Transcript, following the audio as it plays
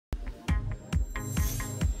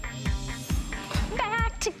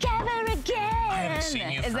together again. I haven't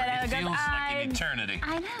seen you for it feels like an eternity.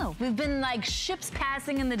 I know. We've been like ships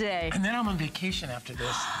passing in the day. And then I'm on vacation after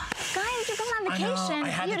this. Guys, you're going on vacation. I know. I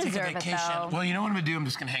had to take a vacation. Well, you know what I'm gonna do? I'm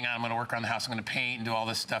just gonna hang out. I'm gonna work around the house. I'm gonna paint and do all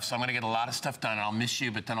this stuff. So I'm gonna get a lot of stuff done. I'll miss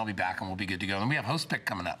you, but then I'll be back and we'll be good to go. And we have host pick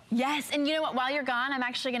coming up. Yes, and you know what? While you're gone, I'm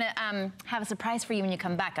actually gonna have a surprise for you when you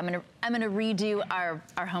come back. I'm gonna redo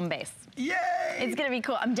our home base. Yay! It's gonna be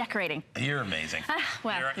cool. I'm decorating. You're amazing.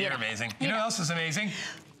 Well, you're amazing. You know who else is amazing?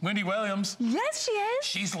 Wendy Williams. Yes, she is.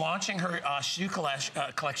 She's launching her shoe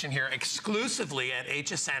collection here exclusively at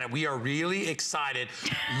HSN, and we are really excited.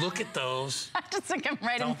 Look at those. I just took them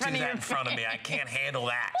right in front of you. Don't do that in front of me. I can't handle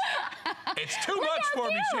that. It's too much for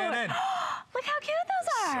me, Shannon. Look how cute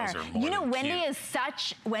those are. Those are more you know, than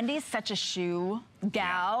Wendy is such a shoe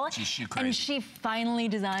gal. Yeah, she's shoe crazy. And she finally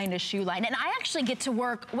designed a shoe line. And I actually get to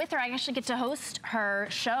work with her. I actually get to host her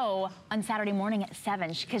show on Saturday morning at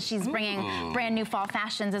 7 because she's bringing brand new fall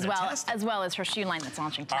fashions as well as her shoe line that's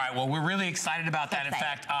launching today. All right, well, we're really excited about that. In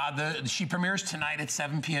fact, she premieres tonight at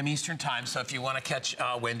 7 p.m. Eastern time. So if you want to catch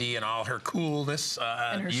Wendy and all her coolness,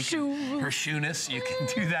 and her shoeness, you can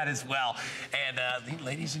do that as well. And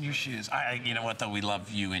ladies in your shoes. You know what, though? We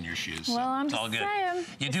love you in your shoes. Well, I'm it's just all good. saying.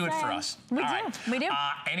 You do it for us. We do. We do.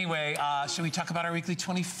 Anyway, should we talk about our weekly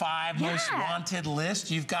 25 most wanted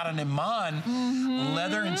list? You've got an Iman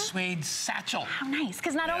leather and suede satchel. How nice.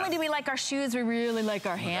 Because not only do we like our shoes, we really like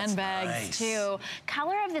our handbags too.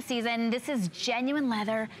 Color of the season, this is genuine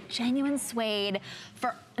leather, genuine suede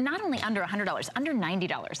for not only under $100, under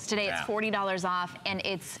 $90. Today it's $40 off and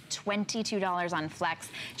it's $22 on Flex.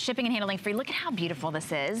 Shipping and handling free. Look at how beautiful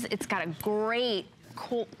this is. It's got a great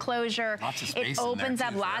closure. Lots of space. It opens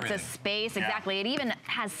up lots of space. Exactly. It even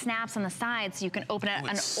has snaps on the sides so you can open it.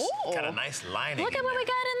 It's got a nice lining. Look at what we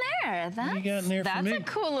got in there. That's a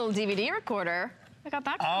cool little DVD recorder. I got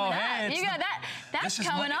that coming up. You got that. That's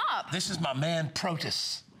coming up. This is my man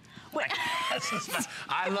Protus.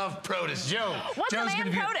 I love Protus. Joe. What's Joe's a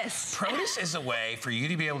man Protus? Protus is a way for you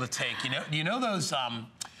to be able to take, you know those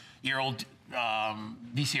your old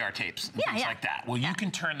VCR tapes and things like that. Well, you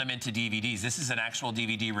can turn them into DVDs. This is an actual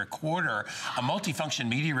DVD recorder, a multifunction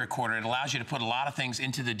media recorder. It allows you to put a lot of things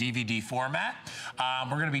into the DVD format.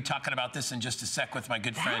 We're going to be talking about this in just a sec with my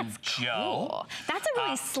good friend Joe. Cool. That's a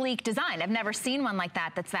really sleek design. I've never seen one like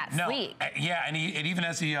that that's that sleek. Yeah, and it even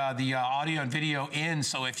has the audio and video in,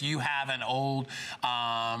 so if you have an old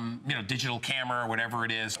digital camera or whatever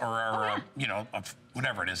it is, or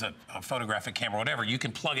whatever it is, a photographic camera, whatever, you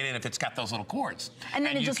can plug it in if it's got those little cords. And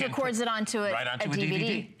then it just records it onto a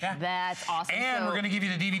DVD. Yeah. That's awesome. And we're going to give you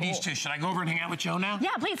the DVDs too. Should I go over and hang out with Joe now? Yeah,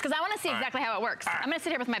 please, because I want to see exactly how it works. I'm going to sit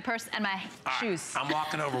here with my purse and my shoes. I'm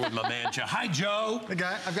walking over with my man Joe. Hi, Joe. Hey,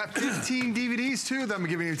 guy. I've got 15 DVDs too that I'm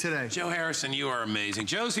giving you today. Joe Harrison, you are amazing.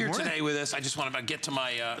 Joe's here today with us. I just want to get to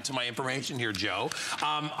my information here, Joe.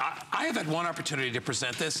 I have had one opportunity to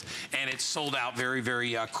present this, and it's sold out very,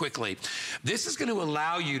 very quickly. This is going to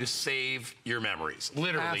allow you to save your memories.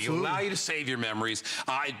 Literally, it allow you to save your memories.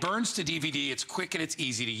 It burns to DVD. It's quick and it's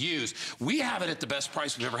easy to use. We have it at the best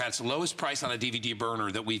price we've ever had. It's the lowest price on a DVD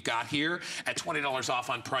burner that we've got here at $20 off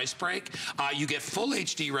on Price Break. You get full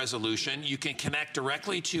HD resolution. You can connect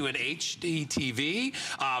directly to an HD TV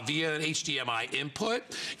via an HDMI input.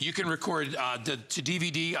 You can record to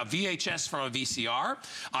DVD a VHS from a VCR.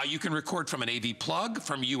 You can record from an AV plug,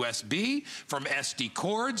 from USB, from SD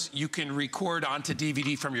cords. You can record onto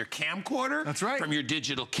DVD from your camcorder. That's right. From your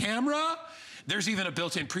digital camera. There's even a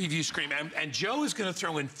built-in preview screen. And Joe is going to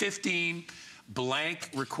throw in 15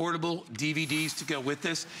 blank recordable DVDs to go with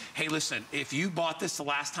this. Hey, listen, if you bought this the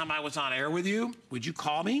last time I was on air with you, would you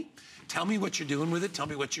call me? Tell me what you're doing with it. Tell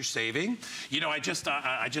me what you're saving. You know, I just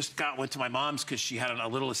went to my mom's because she had a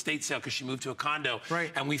little estate sale because she moved to a condo.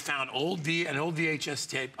 Right. And we found an old VHS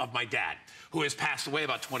tape of my dad, who has passed away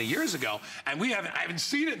about 20 years ago. And I haven't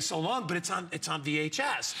seen it in so long, but it's on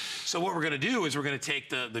VHS. So what we're gonna do is we're gonna take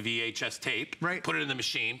the VHS tape, put it in the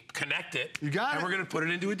machine, connect it. You got it. And we're gonna put it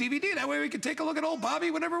into a DVD. That way we can take a look at old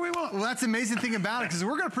Bobby whenever we want. Well, that's the amazing thing about it, because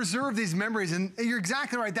we're gonna preserve these memories, and you're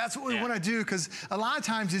exactly right. That's what we wanna do, because a lot of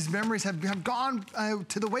times these memories have gone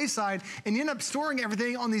to the wayside, and you end up storing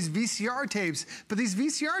everything on these VCR tapes. But these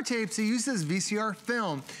VCR tapes, they use this VCR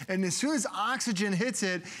film, and as soon as oxygen hits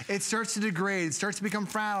it, it starts to degrade. It starts to become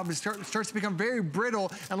fragile. It starts to become very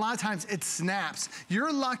brittle, and a lot of times it snaps.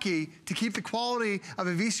 You're lucky to keep the quality of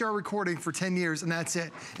a VCR recording for 10 years, and that's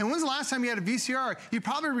it. And when's the last time you had a VCR? You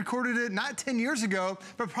probably recorded it not 10 years ago,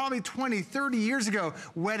 but probably 20, 30 years ago.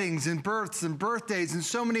 Weddings and births and birthdays and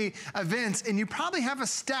so many events. And you probably have a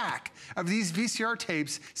stack of these VCR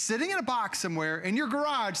tapes sitting in a box somewhere in your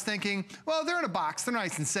garage thinking, well, they're in a box, they're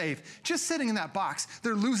nice and safe. Just sitting in that box,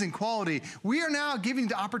 they're losing quality. We are now giving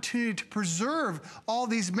the opportunity to preserve all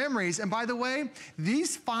these memories. And by the way,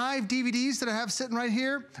 these 5 DVDs that I have sitting right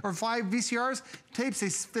here, or 5 VCRs,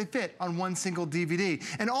 tapes, they fit on one single DVD.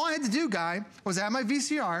 And all I had to do, Guy, was add my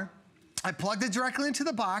VCR, I plugged it directly into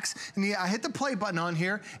the box, and I hit the play button on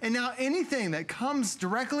here, and now anything that comes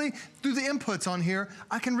directly through the inputs on here,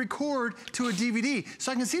 I can record to a DVD.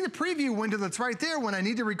 So I can see the preview window that's right there when I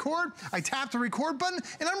need to record. I tap the record button,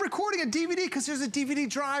 and I'm recording a DVD because there's a DVD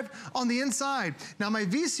drive on the inside. Now my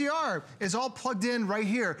VCR is all plugged in right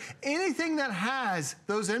here. Anything that has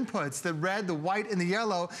those inputs, the red, the white, and the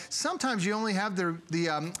yellow, sometimes you only have the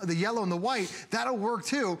yellow and the white, that'll work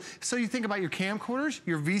too. So you think about your camcorders,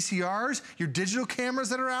 your VCRs, your digital cameras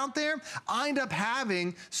that are out there. I end up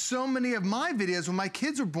having so many of my videos when my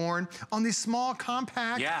kids were born on these small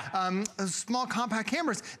compact, small compact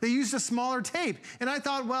cameras. They used a smaller tape. And I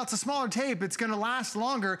thought, well, it's a smaller tape, it's gonna last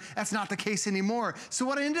longer. That's not the case anymore. So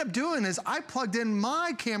what I ended up doing is I plugged in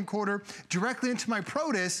my camcorder directly into my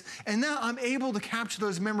Protus, and now I'm able to capture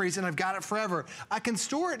those memories, and I've got it forever. I can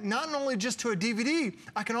store it not only just to a DVD,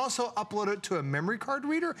 I can also upload it to a memory card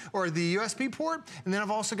reader or the USB port, and then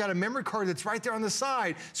I've also got a memory card that's right there on the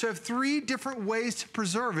side. So I have 3 different ways to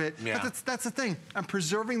preserve it. Yeah. But that's the thing. I'm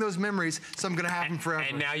preserving those memories, so I'm going to have them forever.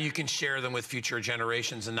 And now you can share them with future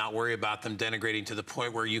generations and not worry about them denigrating to the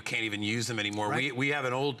point where you can't even use them anymore. Right. We have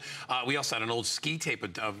an old, we also had an old ski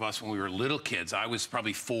tape of us when we were little kids. I was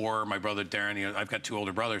probably 4. My brother Darren, you know, I've got 2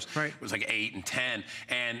 older brothers. Right. It was like 8 and 10,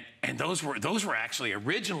 and those were actually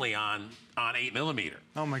originally on 8mm.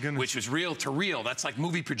 Oh my goodness. Which was reel to reel. That's like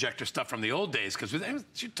movie projector stuff from the old days, because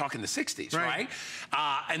you're talking the 60s, right?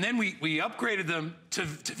 And then we upgraded them to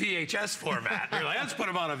VHS format. We were like, let's put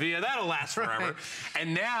them on a VHS, that'll last forever. Right.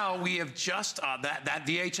 And now we have just that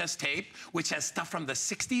VHS tape, which has stuff from the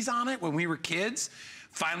 60s on it when we were kids,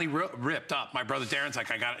 finally ripped up. My brother Darren's like,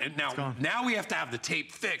 I got it. Now we have to have the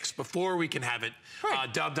tape fixed before we can have it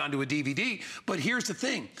dubbed onto a DVD. But here's the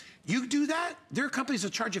thing. You do that, there are companies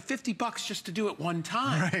that charge you $50 just to do it one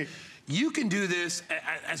time. Right. You can do this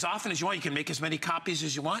as often as you want. You can make as many copies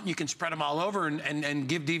as you want, and you can spread them all over and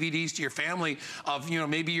give DVDs to your family of, you know,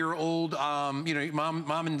 maybe your old, you know,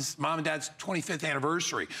 mom and dad's 25th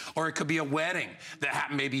anniversary, or it could be a wedding that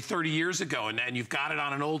happened maybe 30 years ago, and you've got it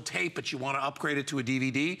on an old tape, but you want to upgrade it to a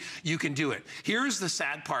DVD. You can do it. Here's the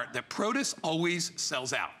sad part, that Protus always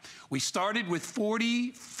sells out. We started with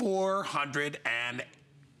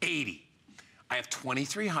 4,480. I have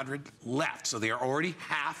 2,300 left, so they are already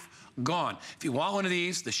half gone. If you want one of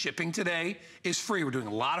these, the shipping today is free. We're doing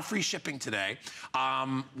a lot of free shipping today.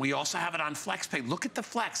 We also have it on FlexPay. Look at the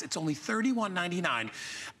Flex. It's only $31.99.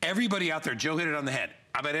 Everybody out there, Joe hit it on the head.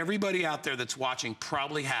 I bet everybody out there that's watching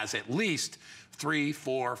probably has at least 3,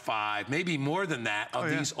 4, 5, maybe more than that of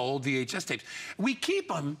these old VHS tapes. We keep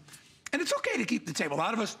them, and it's okay to keep the tape. A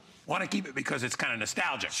lot of us want to keep it because it's kind of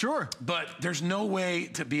nostalgic. Sure. But there's no way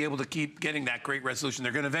to be able to keep getting that great resolution.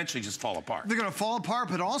 They're going to eventually just fall apart. They're going to fall apart,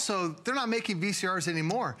 but also they're not making VCRs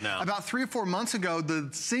anymore. No. About 3 or 4 months ago,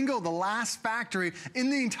 the last factory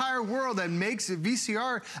in the entire world that makes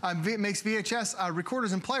VCR, makes VHS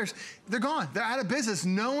recorders and players, they're gone. They're out of business.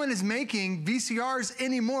 No one is making VCRs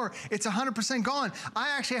anymore. It's 100% gone. I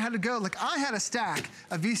actually had to go, like, I had a stack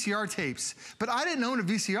of VCR tapes, but I didn't own a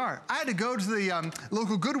VCR. I had to go to the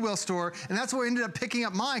local Goodwill store, and that's where I ended up picking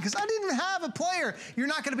up mine, because I didn't even have a player. You're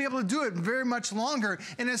not going to be able to do it very much longer.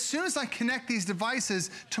 And as soon as I connect these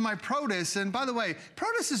devices to my Protus, and by the way,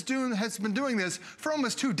 Protus has been doing this for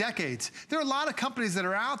almost 2 decades. There are a lot of companies that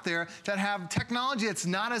are out there that have technology that's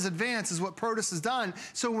not as advanced as what Protus has done.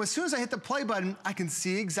 So as soon as I hit the play button, I can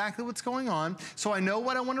see exactly what's going on. So I know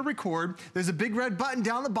what I want to record. There's a big red button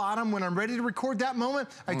down the bottom. When I'm ready to record that moment,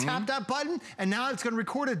 I tap that button, and now it's going to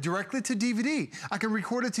record it directly to DVD. I can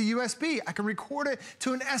record it to USB. I can record it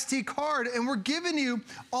to an SD card, and we're giving you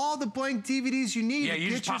all the blank DVDs you need to you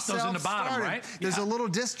get just pop those in the bottom, started. right? There's a little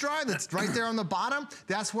disk drive that's right there on the bottom.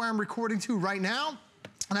 That's where I'm recording to right now.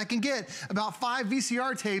 And I can get about 5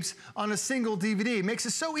 VCR tapes on a single DVD. It makes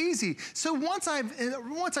it so easy. So once I've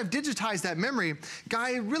digitized that memory,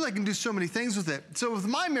 Guy, really I can do so many things with it. So with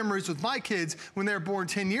my memories with my kids when they were born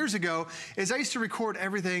 10 years ago, is I used to record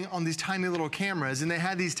everything on these tiny little cameras, and they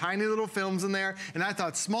had these tiny little films in there, and I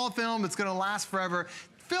thought, small film, it's gonna last forever.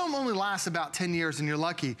 film only lasts about 10 years and you're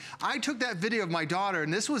lucky. I took that video of my daughter,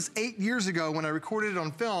 and this was 8 years ago when I recorded it on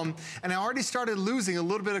film, and I already started losing a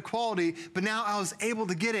little bit of quality, but now I was able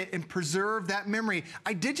to get it and preserve that memory.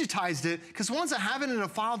 I digitized it, because once I have it in a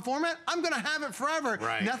file format, I'm gonna have it forever.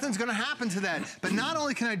 Right. Nothing's gonna happen to that. But not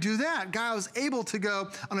only can I do that, guy, I was able to go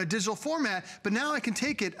on a digital format, but now I can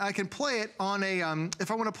take it, I can play it on a, if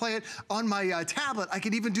I wanna play it on my tablet, I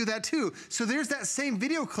can even do that too. So there's that same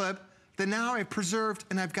video clip that now I've preserved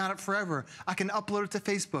and I've got it forever. I can upload it to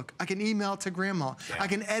Facebook. I can email it to grandma. I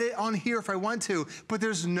can edit on here if I want to, but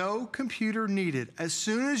there's no computer needed. As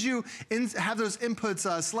soon as you have those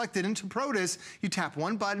inputs selected into ProDis, you tap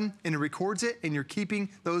one button and it records it, and you're keeping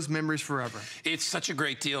those memories forever. It's such a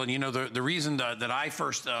great deal, and you know, the reason that I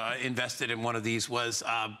first invested in one of these was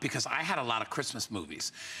because I had a lot of Christmas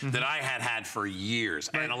movies that I had for years,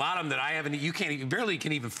 and a lot of them that I haven't, you barely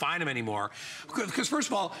can even find them anymore. Because first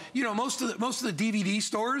of all, you know, most of the DVD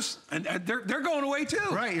stores, and they're going away too.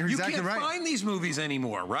 Right, you're exactly right. You can't find these movies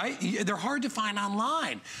anymore, right? They're hard to find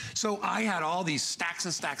online. So I had all these stacks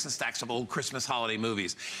and stacks and stacks of old Christmas holiday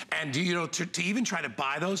movies. And you know, to even try to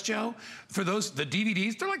buy those, Joe, for the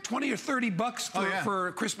DVDs, they're like 20 or 30 bucks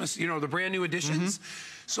for Christmas, you know, the brand new editions.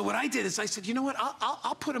 So what I did is I said, you know what,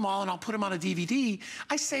 I'll put them all, and I'll put them on a DVD.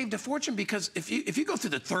 I saved a fortune, because if you go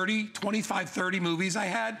through the 25, 30 movies I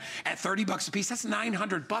had at 30 bucks a piece, that's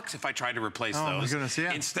 900 bucks if I tried to replace those. Oh my goodness,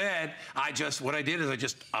 yeah. Instead, what I did is I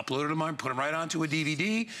just uploaded them on, put them right onto a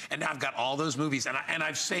DVD, and now I've got all those movies, and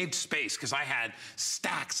I've saved space, because I had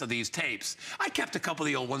stacks of these tapes. I kept a couple of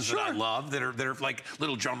the old ones that I love, that are like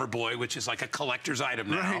Little Drummer Boy, which is like a collector's item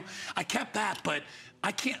now. I kept that, but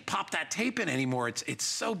I can't pop that tape in anymore. It's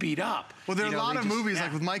so beat up. Well, there are a lot of movies,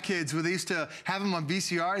 like with my kids, where they used to have them on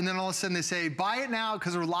VCR, and then all of a sudden they say, buy it now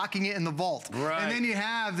because we're locking it in the vault. Right. And then you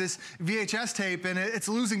have this VHS tape, and it's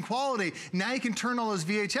losing quality. Now you can turn all those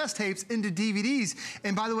VHS tapes into DVDs.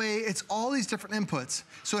 And by the way, it's all these different inputs.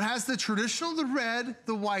 So it has the traditional, the red,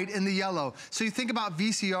 the white, and the yellow. So you think about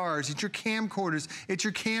VCRs, it's your camcorders, it's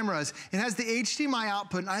your cameras. It has the HDMI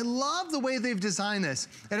output, and I love the way they've designed this.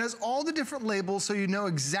 It has all the different labels, so you know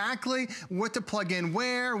exactly what to plug in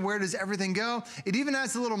where does everything go. It even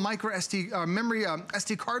has a little micro SD memory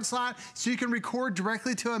SD card slot, so you can record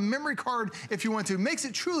directly to a memory card if you want to. It makes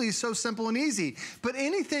it truly so simple and easy. But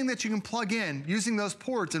anything that you can plug in using those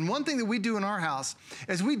ports, and one thing that we do in our house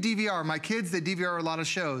is we DVR. My kids, they DVR a lot of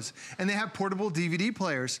shows, and they have portable DVD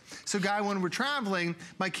players. So guy, when we're traveling,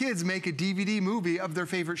 my kids make a DVD movie of their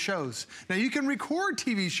favorite shows. Now you can record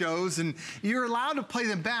TV shows, and you're allowed to play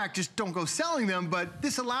them back, just don't go selling them, but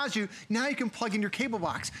this allows you, now you can plug in your cable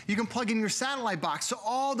box, you can plug in your satellite box, so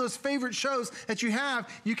all those favorite shows that you have,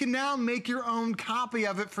 you can now make your own copy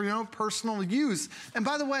of it for your own personal use. And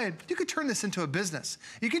by the way, you could turn this into a business.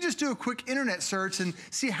 You could just do a quick internet search and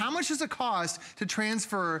see how much does it cost to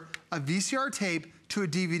transfer a VCR tape to a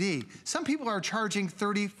DVD. Some people are charging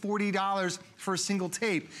 $30, $40 for a single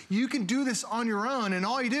tape. You can do this on your own, and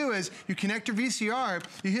all you do is you connect your VCR,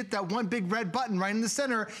 you hit that one big red button right in the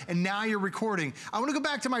center, and now you're recording. I want to go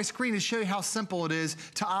back to my screen to show you how simple it is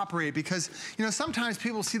to operate, because you know, sometimes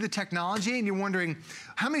people see the technology and you're wondering,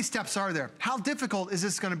 how many steps are there? How difficult is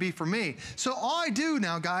this going to be for me? So all I do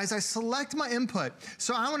now, guys, I select my input.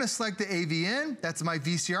 So I want to select the AV in, that's my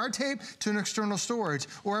VCR tape, to an external storage,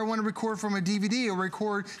 or I want to record from a DVD or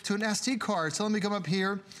record to an SD card. So let me come up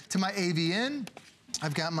here to my AV in.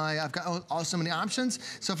 I've got so many options.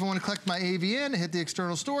 So if I want to collect my AV in, I hit the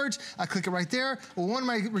external storage, I click it right there. Well, what am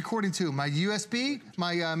I recording to? My USB,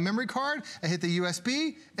 my memory card, I hit the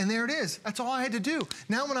USB, and there it is. That's all I had to do.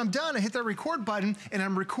 Now when I'm done, I hit that record button, and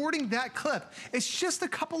I'm recording that clip. It's just a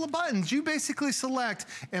couple of buttons. You basically select,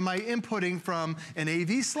 am I inputting from an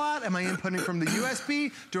AV slot? Am I inputting from the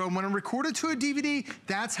USB? Do I want to record it to a DVD?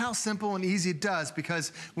 That's how simple and easy it does,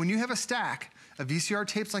 because when you have a stack of VCR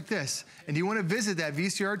tapes like this, and you want to visit that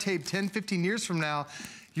VCR tape 10, 15 years from now,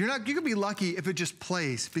 you could be lucky if it just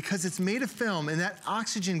plays, because it's made of film, and that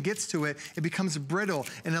oxygen gets to it, it becomes brittle,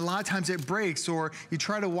 and a lot of times it breaks, or you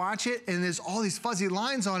try to watch it and there's all these fuzzy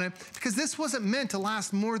lines on it, because this wasn't meant to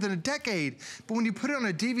last more than a decade. But when you put it on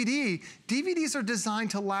a DVD, DVDs are designed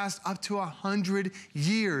to last up to 100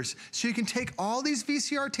 years. So you can take all these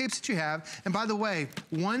VCR tapes that you have, and by the way,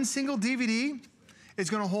 one single DVD is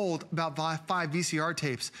gonna hold about 5 VCR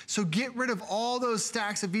tapes. So get rid of all those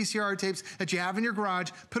stacks of VCR tapes that you have in your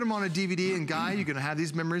garage, put them on a DVD, and Guy, you're gonna have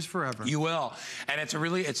these memories forever. You will. And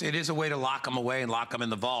it is a way to lock them away and lock them in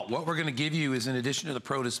the vault. What we're gonna give you is, in addition to the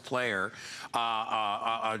ProDisc player,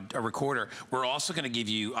 a recorder, we're also gonna give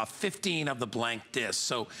you 15 of the blank discs.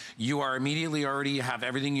 So you are immediately already have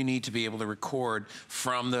everything you need to be able to record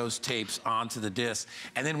from those tapes onto the disc.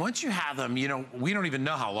 And then once you have them, you know, we don't even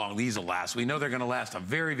know how long these will last. We know they're gonna last a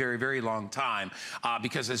very, very, very long time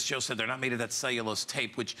because, as Joe said, they're not made of that cellulose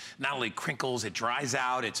tape, which not only crinkles, it dries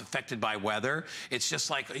out, it's affected by weather. It's just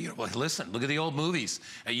like, you know, listen, look at the old movies.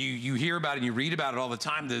 You hear about it and you read about it all the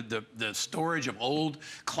time, the storage of old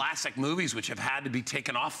classic movies which have had to be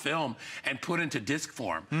taken off film and put into disc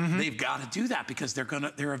form. They've got to do that because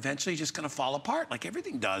they're eventually just gonna fall apart like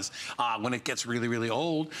everything does when it gets really, really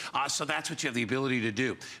old. So that's what you have the ability to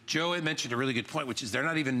do. Joe had mentioned a really good point, which is they're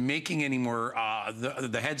not even making any more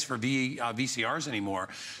the heads for VCRs anymore.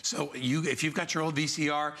 So if you've got your old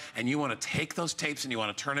VCR and you want to take those tapes and you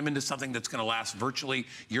want to turn them into something that's going to last virtually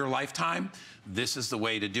your lifetime, this is the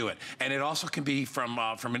way to do it. And it also can be from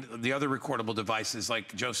the other recordable devices,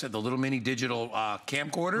 like Joe said, the little mini digital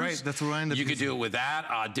camcorders. Right, that's what I ended up You could do it with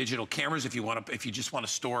that. Digital cameras, if you just want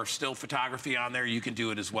to store still photography on there, you can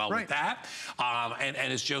do it as well with that. And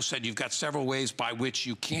as Joe said, you've got several ways by which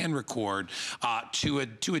you can record to a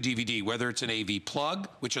DVD, whether it's an AV plug,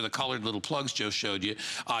 which are the colored little plugs Joe showed you,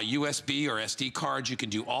 USB or SD cards. You can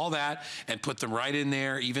do all that and put them right in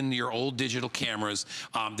there, even your old digital cameras.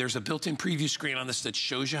 There's a built-in preview screen on this that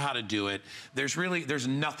shows you how to do it. There's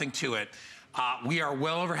nothing to it. We are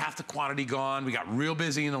well over half the quantity gone. We got real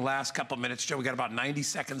busy in the last couple minutes. Joe, we got about 90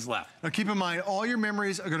 seconds left. Now keep in mind, all your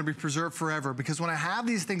memories are gonna be preserved forever because when I have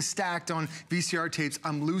these things stacked on VCR tapes,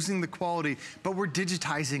 I'm losing the quality, but we're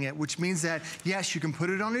digitizing it, which means that, yes, you can put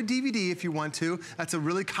it on a DVD if you want to. That's a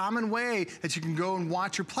really common way that you can go and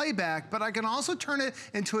watch your playback, but I can also turn it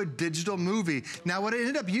into a digital movie. Now, what I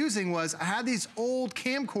ended up using was I had these old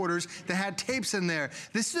camcorders that had tapes in there.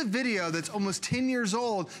 This is a video that's almost 10 years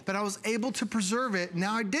old, but I was able to preserve it.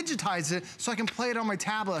 Now I digitize it so I can play it on my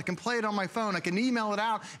tablet, I can play it on my phone, I can email it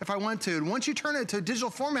out if I want to. And once you turn it to a digital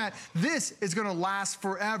format, this is gonna last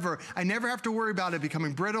forever. I never have to worry about it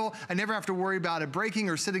becoming brittle. I never have to worry about it breaking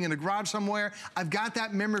or sitting in a garage somewhere. I've got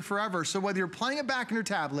that memory forever. So whether you're playing it back on your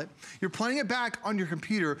tablet, you're playing it back on your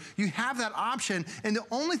computer, you have that option. And the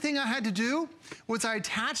only thing I had to do was I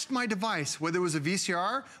attached my device, whether it was a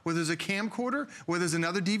VCR, whether it was a camcorder, whether it's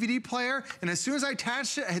another DVD player, and as soon as I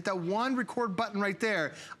attached it, I hit that one record button right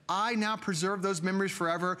there. I now preserve those memories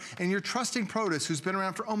forever, and you're trusting ProDisc, who's been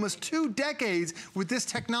around for almost 2 decades with this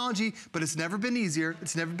technology, but it's never been easier,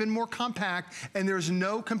 it's never been more compact, and there's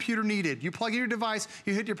no computer needed. You plug in your device,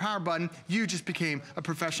 you hit your power button, you just became a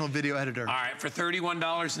professional video editor. All right, for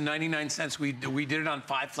 $31.99, we did it on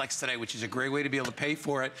 5 Flex today, which is a great way to be able to pay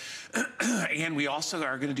for it. And we also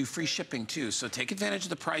are gonna do free shipping too, so take advantage of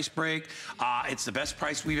the price break. It's the best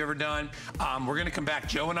price we've ever done. We're gonna come back.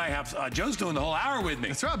 Joe and I have, Joe's doing the whole hour with me.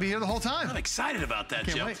 That's right, I'll be here the whole time. I'm excited about that,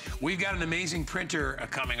 Can't Joe. wait. We've got an amazing printer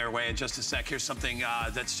coming our way in just a sec. Here's something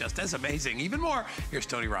that's just as amazing, even more. Here's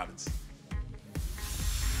Tony Robbins.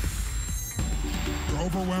 You're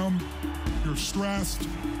overwhelmed, you're stressed.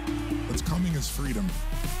 What's coming is freedom.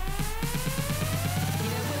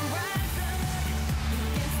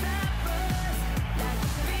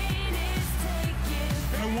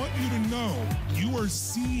 And I want you to know you are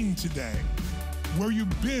seen today. Where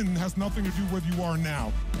you've been has nothing to do with where you are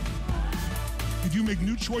now. If you make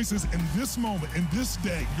new choices in this moment, in this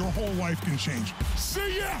day, your whole life can change.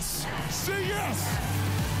 Say yes! Say yes!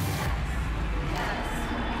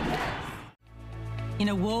 In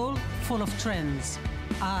a world full of trends,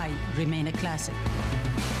 I remain a classic.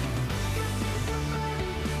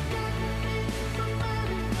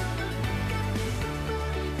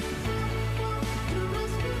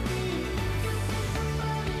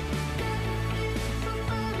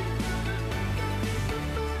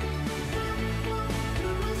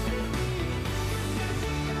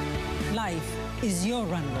 Life is your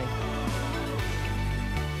runway.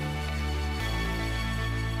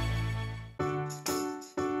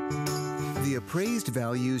 The appraised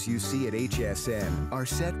values you see at HSN are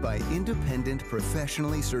set by independent,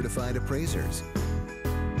 professionally certified appraisers.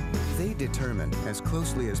 They determine, as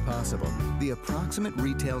closely as possible, the approximate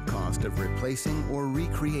retail cost of replacing or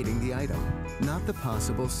recreating the item, not the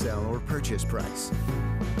possible sell or purchase price.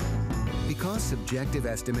 Because subjective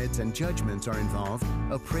estimates and judgments are involved,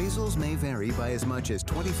 appraisals may vary by as much as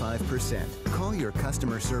 25%. Call your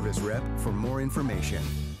customer service rep for more information.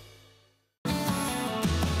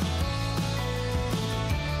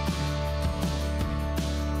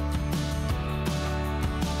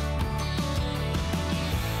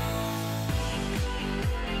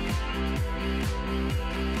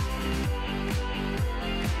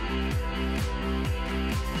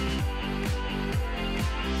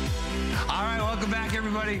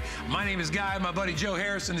 everybody. My name is Guy. My buddy Joe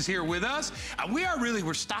Harrison is here with us.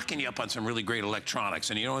 We're stocking you up on some really great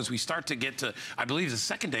electronics. And, you know, as we start to get to, I believe, the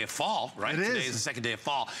second day of fall, right? Today is the second day of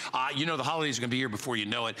fall. You know, the holidays are going to be here before you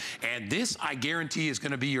know it. And this, I guarantee, is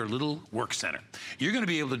going to be your little work center. You're going to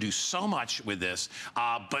be able to do so much with this.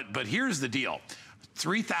 But here's the deal.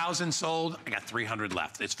 3,000 sold, I got 300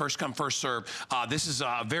 left. It's first come, first serve. This is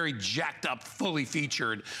a very jacked up, fully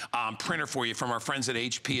featured printer for you from our friends at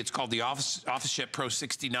HP. It's called the OfficeJet Pro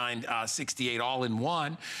 6968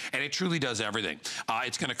 all-in-one, and it truly does everything.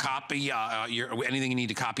 It's gonna copy anything you need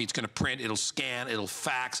to copy. It's gonna print, it'll scan, it'll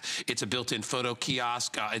fax. It's a built-in photo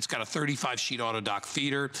kiosk. It's got a 35-sheet auto dock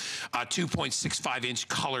feeder, 2.65-inch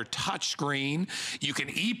color touchscreen. You can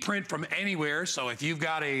e-print from anywhere, so if you've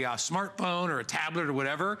got a smartphone or a tablet or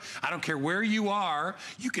whatever, I don't care where you are,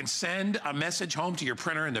 you can send a message home to your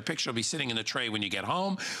printer and the picture will be sitting in the tray when you get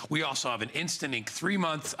home. We also have an Instant Ink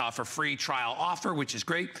 3-month for free trial offer, which is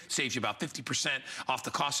great. Saves you about 50% off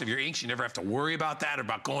the cost of your inks. You never have to worry about that or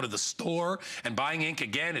about going to the store and buying ink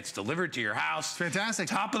again. It's delivered to your house. Fantastic.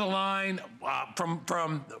 Top of the line from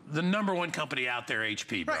the #1 company out there,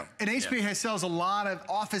 HP, bro. Right. And HP sells a lot of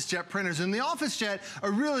OfficeJet printers, and the OfficeJet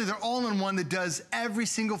are really their all-in-one that does every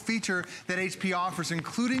single feature that HP offers,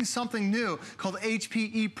 including something new called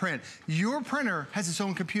HP ePrint. Your printer has its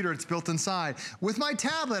own computer. It's built inside. With my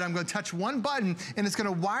tablet, I'm going to touch one button, and it's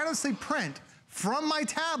going to wirelessly print from my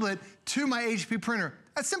tablet to my HP printer.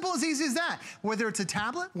 As simple, as easy as that. Whether it's a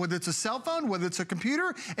tablet, whether it's a cell phone, whether it's a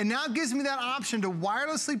computer, and now it gives me that option to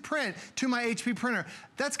wirelessly print to my HP printer.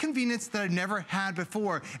 That's convenience that I've never had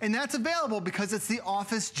before. And that's available because it's the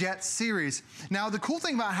OfficeJet series. Now, the cool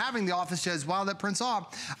thing about having the OfficeJet is while that prints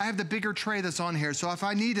off, I have the bigger tray that's on here. So if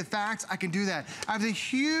I need to fax, I can do that. I have the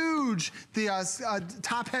huge,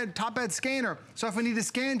 top head scanner. So if I need to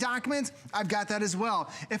scan documents, I've got that as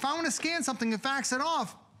well. If I want to scan something and fax it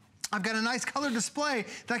off, I've got a nice color display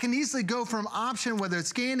that can easily go from option, whether it's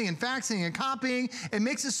scanning and faxing and copying. It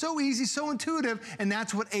makes it so easy, so intuitive, and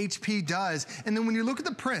that's what HP does. And then when you look at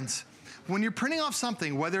the prints, when you're printing off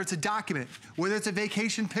something, whether it's a document, whether it's a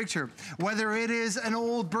vacation picture, whether it is an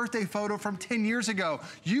old birthday photo from 10 years ago,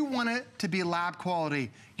 you want it to be lab quality.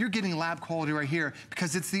 You're getting lab quality right here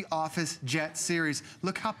because it's the OfficeJet series.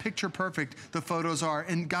 Look how picture perfect the photos are.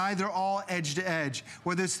 And Guy, they're all edge to edge.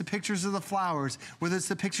 Whether it's the pictures of the flowers, whether it's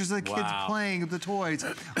the pictures of the kids playing with the toys,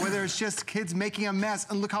 whether it's just kids making a mess,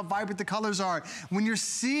 and look how vibrant the colors are. When you're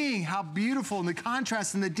seeing how beautiful and the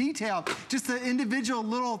contrast and the detail, just the individual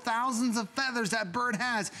little thousands of feathers that bird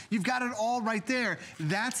has, you've got it all right there.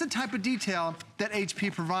 That's the type of detail that HP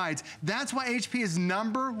provides. That's why HP is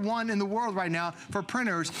 #1 in the world right now for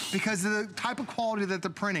printers, because of the type of quality that they're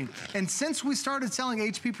printing. And since we started selling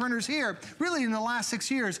HP printers here, really in the last 6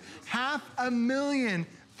 years, 500,000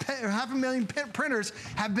 printers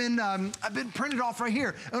have been printed off right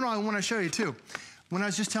here. Oh no, I want to show you too. When I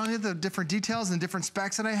was just telling you the different details and different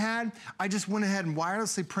specs that I had, I just went ahead and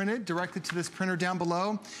wirelessly printed directly to this printer down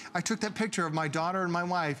below. I took that picture of my daughter and my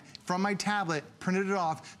wife from my tablet, printed it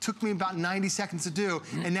off, took me about 90 seconds to do,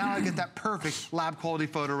 and now I get that perfect lab quality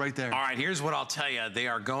photo right there. All right, here's what I'll tell you. They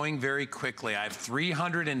are going very quickly. I have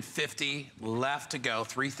 350 left to go,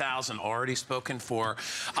 3,000 already spoken for.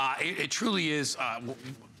 It truly is,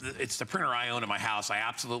 it's the printer I own in my house. I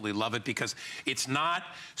absolutely love it because it's not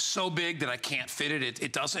so big that I can't fit it.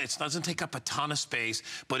 It doesn't take up a ton of space,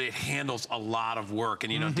 but it handles a lot of work.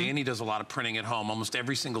 And you know, Danny does a lot of printing at home. Almost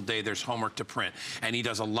every single day there's homework to print, and he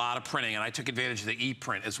does a lot of printing. And I took advantage of the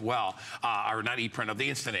e-print as well, or not e-print, of the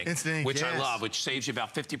Instant Ink, which I love, which saves you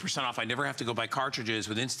about 50% off. I never have to go buy cartridges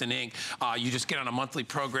with Instant Ink. You just get on a monthly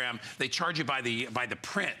program. They charge you by the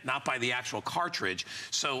print, not by the actual cartridge.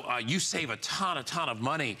 So you save a ton of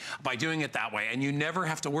money by doing it that way, and you never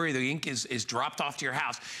have to worry. The ink is dropped off to your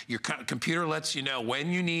house. Your computer lets you know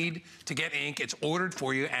when you need to get ink. It's ordered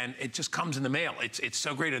for you, and it just comes in the mail. It's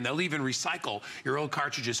so great, and they'll even recycle your old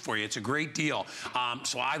cartridges for you. It's a great deal.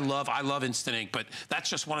 So I love Instant Ink, but that's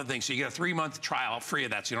just one of the things. So you get a 3-month trial free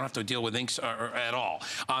of that, so you don't have to deal with inks at all.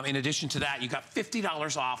 In addition to that, you got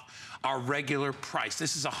 $50 off our regular price.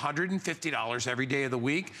 This is $150 every day of the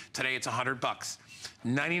week. Today it's $100.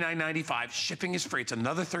 $99.95. Shipping is free. It's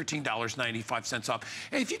another $13.95 off.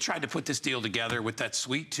 Hey, if you tried to put this deal together with that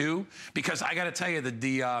suite too, because I got to tell you,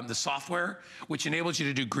 the software, which enables you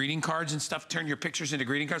to do greeting cards and stuff, turn your pictures into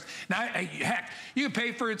greeting cards. Now, heck, you can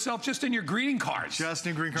pay for itself just in your greeting cards. Just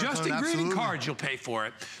in greeting cards. Just in greeting cards, you'll pay for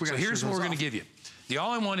it. So here's what we're going to give you. The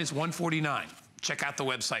all-in-one is $149. check out the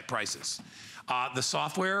website prices. The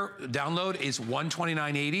software download is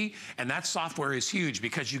 $129.80, and that software is huge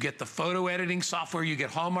because you get the photo editing software, you get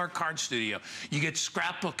Hallmark Card Studio, you get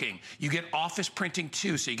scrapbooking, you get office printing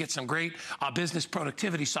too, so you get some great business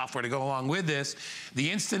productivity software to go along with this. The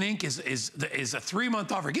Instant Ink is a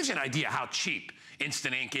 3-month offer. It gives you an idea how cheap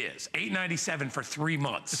Instant Ink is. $8.97 for 3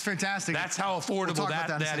 months. It's fantastic. That's how affordable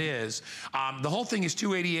that is. The whole thing is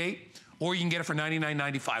 $288, or you can get it for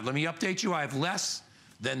 $99.95. Let me update you. I have less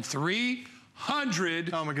than 300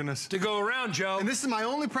 oh my goodness to go around, Joe. And this is my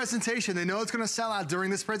only presentation. They know it's going to sell out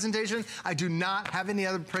during this presentation. I do not have any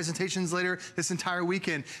other presentations later this entire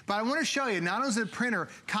weekend. But I want to show you, not only is it a printer,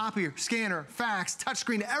 copier, scanner, fax,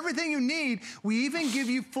 touchscreen, everything you need, we even give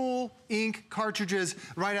you full ink cartridges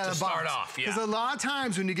right out of the box. To start off, yeah. Because a lot of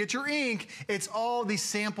times when you get your ink, it's all the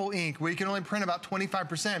sample ink where you can only print about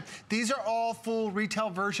 25%. These are all full retail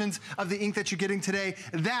versions of the ink that you're getting today.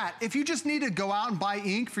 That, if you just need to go out and buy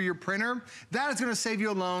ink for your printer, that is going to save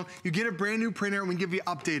you a loan. You get a brand new printer and we give you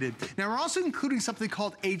updated. Now we're also including something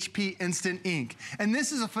called HP Instant Ink. And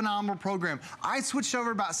this is a phenomenal program. I switched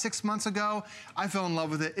over about 6 months ago. I fell in love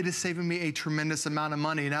with it. It is saving me a tremendous amount of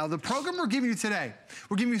money. Now the program we're giving you today,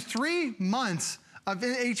 we're giving you 3 months of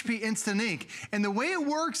HP Instant Ink. And the way it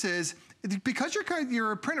works is, because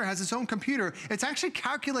your printer has its own computer, it's actually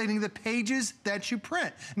calculating the pages that you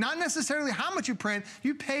print. Not necessarily how much you print,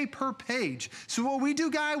 you pay per page. So what we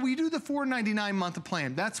do, we do the $4.99 month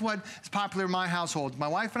plan. That's what is popular in my household. My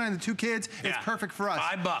wife and I and the 2 kids, it's perfect for us.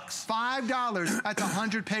 $5. $5, that's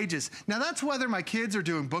 100 pages. Now that's whether my kids are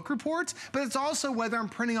doing book reports, but it's also whether I'm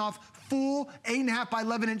printing off full 8.5 by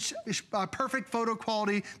 11 inch perfect photo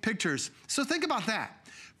quality pictures. So think about that.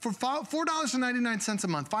 For $4.99 a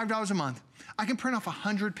month, $5 a month, I can print off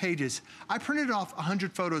 100 pages. I printed off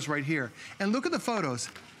 100 photos right here. And look at the photos.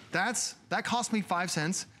 That cost me 5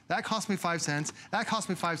 cents. That cost me 5 cents. That cost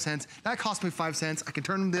me 5 cents. That cost me 5 cents. I can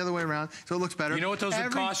turn them the other way around so it looks better. You know what those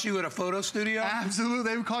would cost you at a photo studio? Absolutely,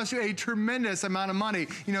 they would cost you a tremendous amount of money.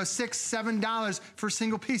 You know, $6, $7 for a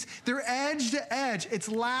single piece. They're edge to edge. It's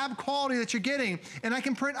lab quality that you're getting, and I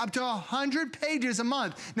can print up to 100 pages a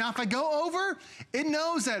month. Now, if I go over, it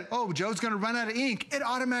knows that, oh, Joe's gonna run out of ink. It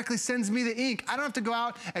automatically sends me the ink. I don't have to go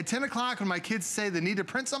out at 10 o'clock when my kids say they need to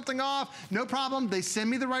print something off. No problem, they send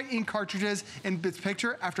me the right ink cartridges, and it's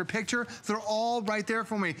picture after picture. They're all right there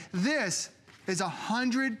for me. This is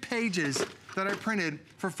 100 pages that I printed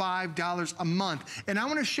for $5 a month. And I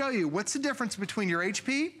want to show you what's the difference between your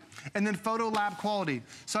HP and then photo lab quality.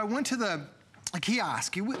 So I went to the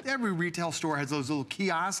kiosk. Every retail store has those little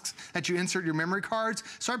kiosks that you insert your memory cards.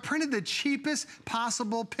 So I printed the cheapest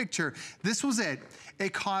possible picture. This was it.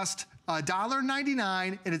 It cost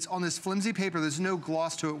 $1.99, and it's on this flimsy paper. There's no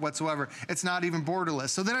gloss to it whatsoever. It's not even borderless.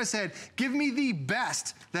 So then I said, give me the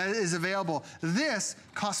best that is available. This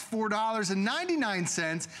cost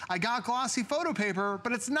 $4.99. I got glossy photo paper,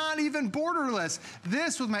 but it's not even borderless.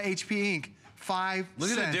 This with my HP ink, 5 Look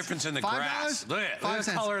cents. at the difference in the grass. Look at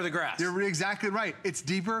the color of the grass. You're exactly right. It's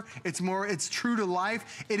deeper, it's more, it's true to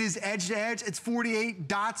life. It is edge to edge. It's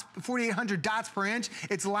 4,800 dots per inch.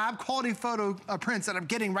 It's lab quality photo prints that I'm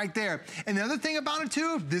getting right there. And the other thing about it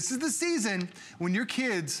too, this is the season when your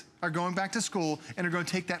kids are going back to school and are going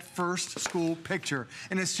to take that first school picture.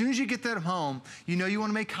 And as soon as you get that home, you know you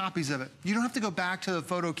want to make copies of it. You don't have to go back to the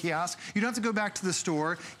photo kiosk. You don't have to go back to the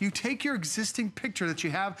store. You take your existing picture that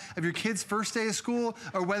you have of your kid's first day of school,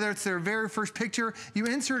 or whether it's their very first picture, you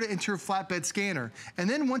insert it into your flatbed scanner. And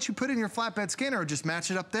then once you put it in your flatbed scanner, just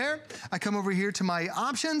match it up there. I come over here to my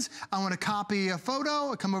options. I want to copy a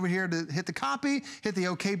photo. I come over here to hit the copy, hit the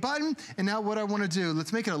OK button. And now what I want to do,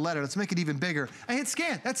 let's make it a letter. Let's make it even bigger. I hit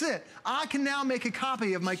scan. That's it. I can now make a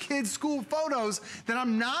copy of my kids' school photos that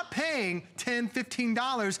I'm not paying $10,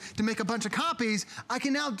 $15 to make a bunch of copies. I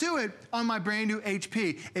can now do it on my brand new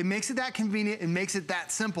HP. It makes it that convenient. It makes it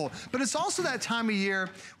that simple. But it's also that time of year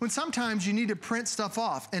when sometimes you need to print stuff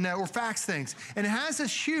off and or fax things. And it has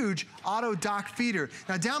this huge auto dock feeder.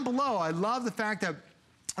 Now down below, I love the fact that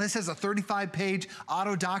this has a 35-page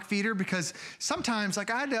auto doc feeder, because sometimes, like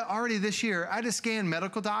I had to already this year, I had to scan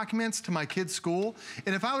medical documents to my kid's school.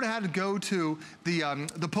 And if I would have had to go to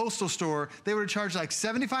the postal store, they would have charged like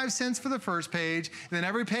 75 cents for the first page. And then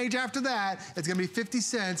every page after that, it's gonna be 50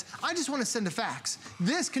 cents. I just wanna send a fax.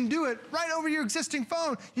 This can do it right over your existing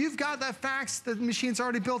phone. You've got that fax, the machine's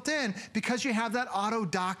already built in because you have that auto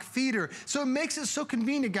doc feeder. So it makes it so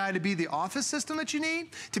convenient, guy, to be the office system that you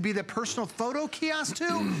need, to be the personal photo kiosk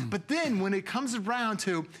too. But then when it comes around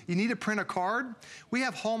to you need to print a card, we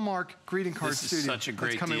have Hallmark Greeting Card Studio. This is such a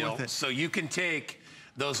great deal. So you can take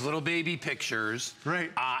those little baby pictures.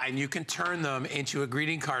 Right. And you can turn them into a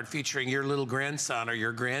greeting card featuring your little grandson or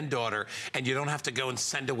your granddaughter, and you don't have to go and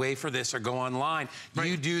send away for this or go online. Right.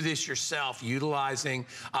 You do this yourself, utilizing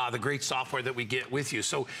the great software that we get with you.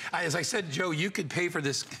 So, as I said, Joe, you could pay for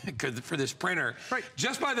this printer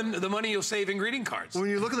just by the money you'll save in greeting cards. When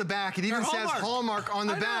you look at the back, it even says Hallmark on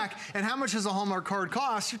the back. And how much does a Hallmark card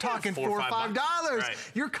cost? You're talking $4 or $5. Right.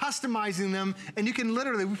 You're customizing them, and you can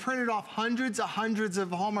literally, we printed off hundreds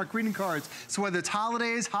of Hallmark greeting cards. So whether it's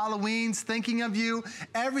holidays, Halloween's, thinking of you,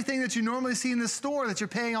 everything that you normally see in the store that you're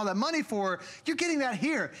paying all that money for, you're getting that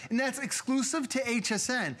here. And that's exclusive to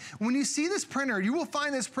HSN. When you see this printer, you will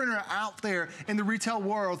find this printer out there in the retail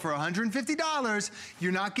world for $150.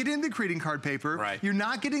 You're not getting the greeting card paper. Right. You're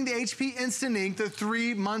not getting the HP Instant Ink, the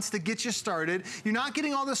 3 months to get you started. You're not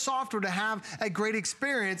getting all the software to have a great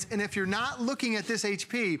experience. And if you're not looking at this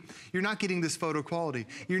HP, you're not getting this photo quality.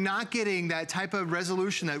 You're not getting that type of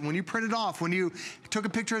resolution that when you print it off, when you took a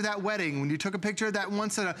picture of that wedding, when you took a picture of that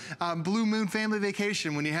once at a Blue Moon family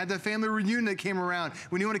vacation, when you had that family reunion that came around,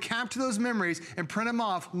 when you want to capture those memories and print them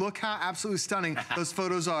off, look how absolutely stunning those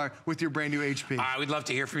photos are with your brand new HP. We'd love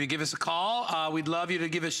to hear from you. Give us a call. We'd love you to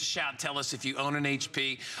give us a shout. Tell us if you own an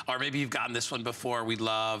HP, or maybe you've gotten this one before. We'd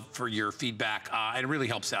love for your feedback. And it really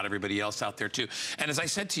helps out everybody else out there too. And as I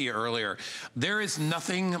said to you earlier, there is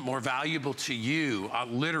nothing more valuable to you,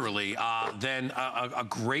 literally, than a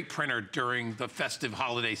great printer during the festive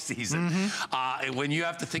holiday season. And when you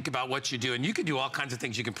have to think about what you do, and you can do all kinds of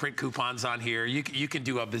things. You can print coupons on here. You can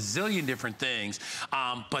do a bazillion different things.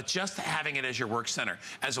 But just having it as your work center,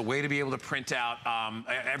 as a way to be able to print out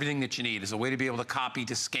everything that you need, as a way to be able to copy,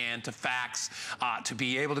 to scan, to fax, to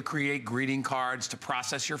be able to create greeting cards, to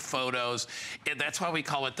process your photos. And that's why we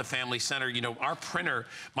call it the family center. You know, our printer,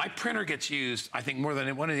 my printer gets used, I think, more than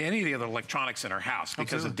any of the other electronics in our house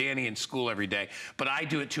because of Danny in school every day. But I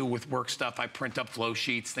do it too with work stuff. I print up flow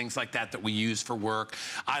sheets, things like that we use for work.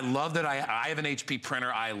 I love that I have an HP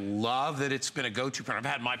printer. I love that it's been a go-to printer. I've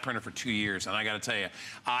had my printer for 2 years, and I got to tell you,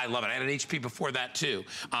 I love it. I had an HP before that too,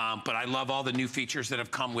 but I love all the new features that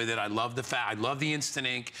have come with it. I love I love the Instant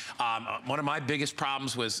Ink. One of my biggest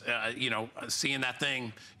problems was, you know, seeing that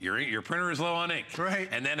thing. Your printer is low on ink, right?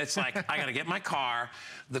 And then it's like I got to get in my car.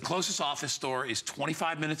 The closest office store is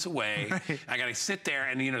 25 minutes away. Right. I got to sit there,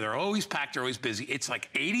 and you know they're always packed, they're always busy. It's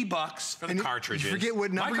like $80 for the cartridges. You forget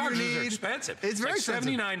what number my cartridges you need. are expensive. It's very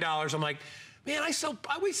expensive. $79. I'm like, man,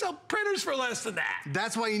 we sell printers for less than that.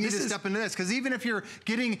 That's why you need to step into this, because even if you're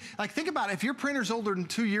getting, like, think about it, if your printer's older than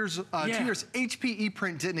 2 years, HP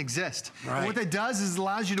ePrint didn't exist. Right. And what that does is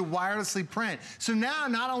allows you to wirelessly print. So now,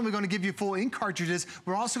 not only are we going to give you full ink cartridges,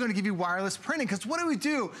 we're also going to give you wireless printing, because what do we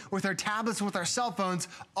do with our tablets and with our cell phones?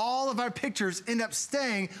 All of our pictures end up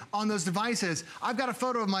staying on those devices. I've got a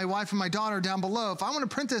photo of my wife and my daughter down below. If I want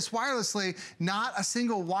to print this wirelessly, not a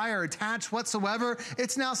single wire attached whatsoever,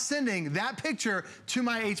 it's now sending that picture to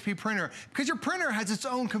my HP printer, because your printer has its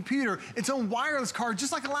own computer, its own wireless card,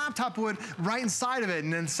 just like a laptop would, right inside of it.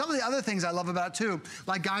 And then some of the other things I love about it too,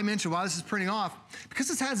 like Guy mentioned while this is printing off, because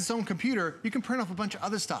this has its own computer, you can print off a bunch of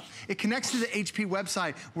other stuff. It connects to the HP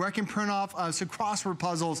website where I can print off some crossword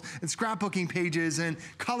puzzles and scrapbooking pages and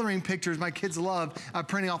coloring pictures. My kids love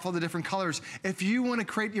printing off all the different colors. If you want to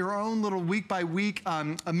create your own little week by week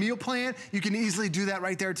a meal plan, you can easily do that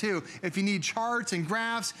right there too. If you need charts and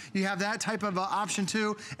graphs, you have that type of option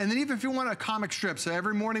too. And then even if you want a comic strip, so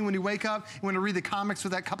every morning when you wake up, you want to read the comics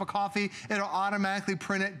with that cup of coffee, it'll automatically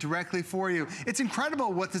print it directly for you. It's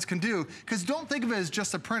incredible what this can do, because don't think of it as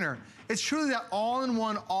just a printer. It's truly that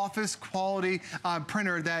all-in-one office quality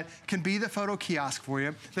printer that can be the photo kiosk for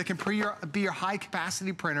you, that can be your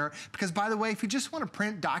high-capacity printer, because by the way, if you just want to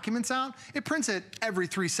print documents out, it prints it every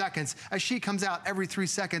 3 seconds. A sheet comes out every 3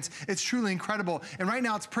 seconds. It's truly incredible. And right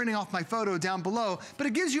now it's printing off my photo down below, but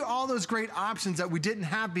it gives you all those great options that we didn't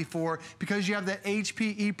have before, because you have that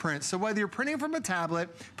HP ePrint. So whether you're printing from a tablet,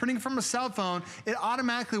 printing from a cell phone, it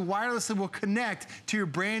automatically wirelessly will connect to your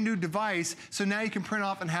brand new device, so now you can print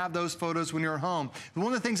off and have those photos when you're at home. And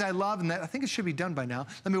one of the things I love, and that I think it should be done by now,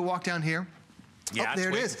 let me walk down here. Yeah, there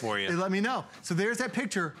it is. For you. Let me know. So there's that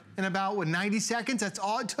picture in about, 90 seconds? That's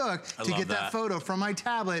all it took to get that photo from my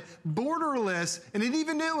tablet, borderless, and it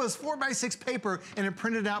even knew it was 4x6 paper, and it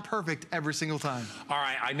printed out perfect every single time. All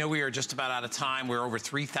right, I know we are just about out of time. We're over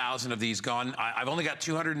 3,000 of these gone. I've only got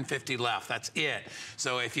 250 left. That's it.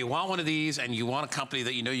 So if you want one of these and you want a company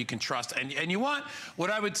that you know you can trust, and you want what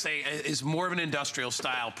I would say is more of an industrial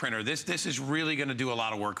style printer, this is really going to do a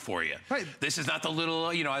lot of work for you. Right. This is not the little,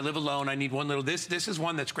 I live alone, I need one little. This is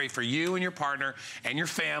one that's great for you and your partner and your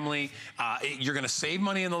family. family. You're gonna save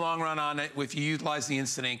money in the long run on it if you utilize the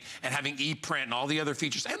Instant Ink and having e-print and all the other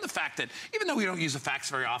features, and the fact that even though we don't use the fax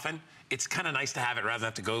very often, it's kind of nice to have it rather than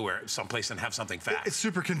have to go someplace and have something faxed. It's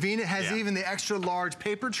super convenient. It has even the extra large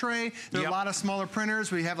paper tray. There are a lot of smaller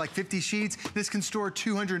printers where you have like 50 sheets. This can store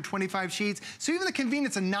 225 sheets. So even the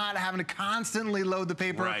convenience of not having to constantly load the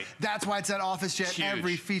paper, that's why it's at Office Jet.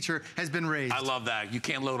 Every feature has been raised. I love that. You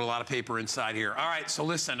can't load a lot of paper inside here. All right, so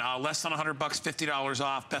listen, less than $100, $50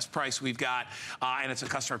 off, best price we've got, and it's a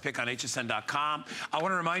customer pick on hsn.com. I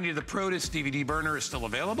want to remind you the Protus DVD burner is still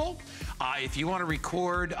available. If you want to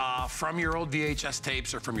record from your old VHS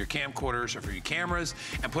tapes or from your camcorders or from your cameras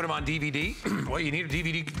and put them on DVD, well, you need a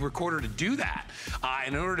DVD recorder to do that.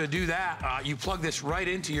 In order to do that, you plug this right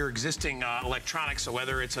into your existing electronics, so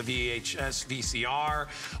whether it's a VHS, VCR,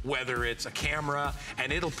 whether it's a camera,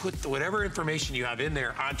 and it'll put whatever information you have in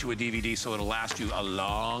there onto a DVD so it'll last you a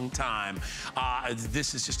long time.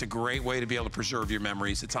 This is just a great way to be able to preserve your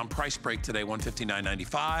memories. It's on price break today,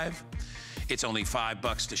 $159.95. It's only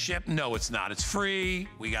 $5 to ship. No, it's not. It's free.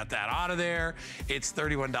 We got that out of there. It's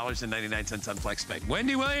 $31.99 on FlexPay.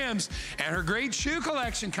 Wendy Williams and her great shoe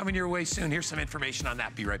collection coming your way soon. Here's some information on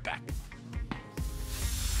that. Be right back.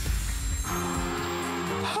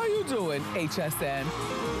 How you doing, HSN?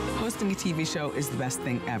 Hosting a TV show is the best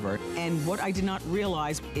thing ever. And what I did not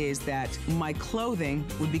realize is that my clothing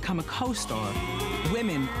would become a co-star.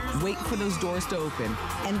 Women wait for those doors to open,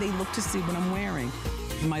 and they look to see what I'm wearing.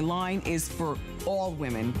 My line is for all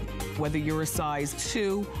women, whether you're a size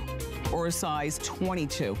 2 or a size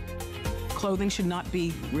 22. Clothing should not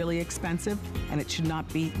be really expensive, and it should not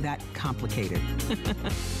be that complicated.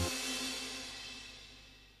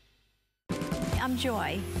 I'm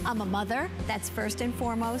Joy. I'm a mother, that's first and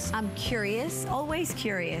foremost. I'm curious, always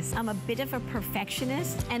curious. I'm a bit of a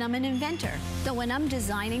perfectionist, and I'm an inventor. So when I'm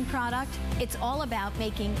designing product, it's all about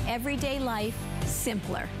making everyday life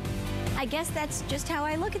simpler. I guess that's just how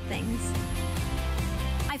I look at things.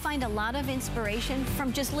 I find a lot of inspiration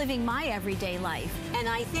from just living my everyday life. And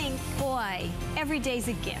I think, boy, every day's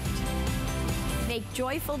a gift. Make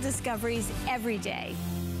joyful discoveries every day.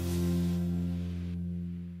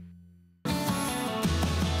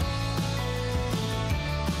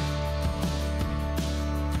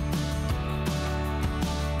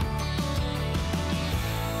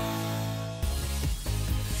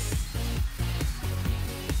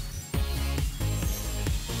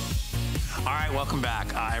 Welcome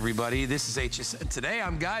back, everybody. This is HSN. Today,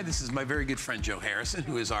 I'm Guy. This is my very good friend, Joe Harrison,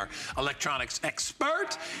 who is our electronics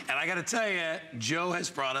expert. And I got to tell you, Joe has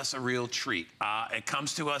brought us a real treat. It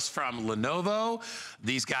comes to us from Lenovo.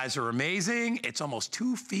 These guys are amazing. It's almost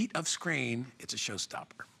 2 feet of screen. It's a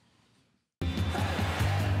showstopper.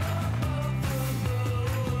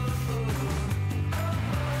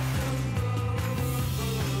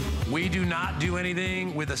 We do not do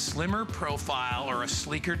anything with a slimmer profile or a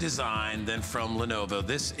sleeker design than from Lenovo.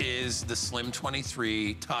 This is the Slim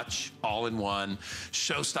 23 Touch all-in-one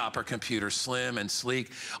showstopper computer, slim and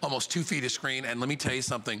sleek, almost 2 feet of screen. And let me tell you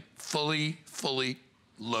something, fully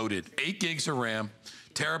loaded. 8 gigs of RAM.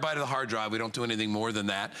 Terabyte of the hard drive. We don't do anything more than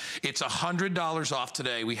that. It's $100 off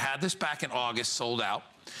today. We had this back in August, sold out.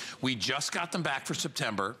 We just got them back for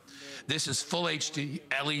September. This is full HD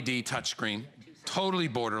LED touchscreen. Totally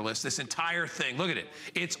borderless, this entire thing, look at it.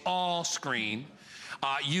 It's all screen.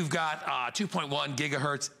 You've got 2.1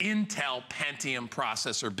 gigahertz Intel Pentium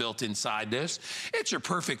processor built inside this. It's your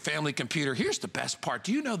perfect family computer. Here's the best part.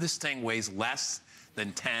 Do you know this thing weighs less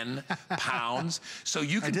than 10 pounds? So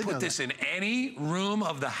you can put this in any room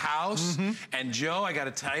of the house. And Joe, I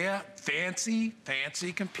gotta tell you, fancy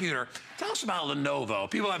computer. Tell us about Lenovo.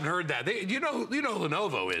 People haven't heard that. You know who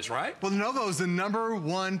Lenovo is, right? Well, Lenovo is the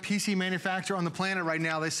 #1 PC manufacturer on the planet right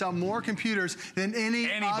now. They sell more computers than any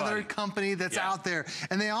other company that's out there.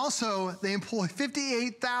 And they employ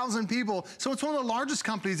 58,000 people. So it's one of the largest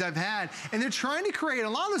companies I've had. And they're trying to create, a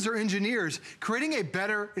lot of those are engineers, creating a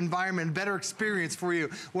better environment, better experience for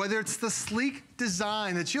you. Whether it's the sleek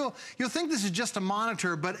design that you'll think this is just a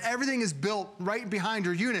monitor, but everything is built right behind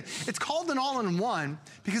your unit. It's called an all-in-one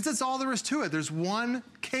because that's all there is to it. There's one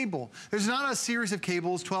cable. There's not a series of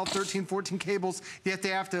cables, 12, 13, 14 cables that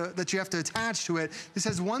you have to attach to it. This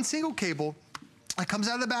has one single cable. It comes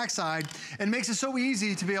out of the backside and makes it so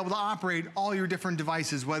easy to be able to operate all your different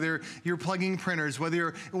devices, whether you're plugging printers, whether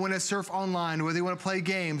you want to surf online, whether you want to play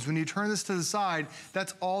games. When you turn this to the side,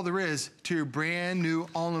 that's all there is to your brand new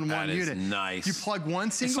all-in-one unit. That is nice. You plug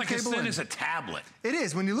one single cable in. It's like as thin as a tablet. It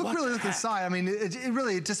is. When you look really at the side, I mean, it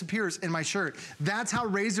really disappears in my shirt. That's how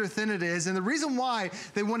razor thin it is. And the reason why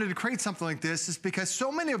they wanted to create something like this is because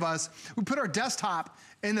so many of us, we put our desktop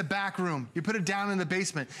in the back room. You put it down in the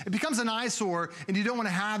basement. It becomes an eyesore, and you don't want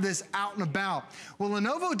to have this out and about. Well,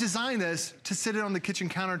 Lenovo designed this to sit it on the kitchen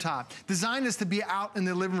countertop. Designed this to be out in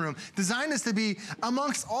the living room. Designed this to be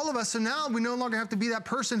amongst all of us, so now we no longer have to be that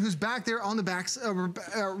person who's back there on the back,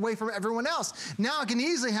 away from everyone else. Now I can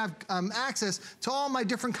easily have access to all my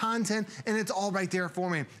different content, and it's all right there for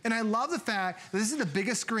me. And I love the fact that this is the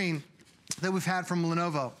biggest screen that we've had from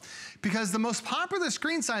Lenovo. Because the most popular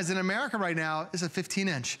screen size in America right now is a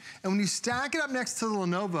 15-inch. And when you stack it up next to the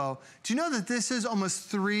Lenovo, do you know that this is almost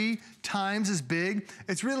 3 times as big?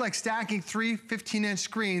 It's really like stacking 3 15-inch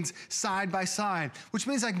screens side by side, which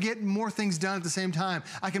means I can get more things done at the same time.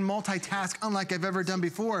 I can multitask unlike I've ever done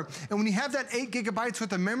before. And when you have that 8 gigabytes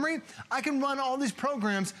worth of memory, I can run all these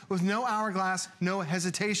programs with no hourglass, no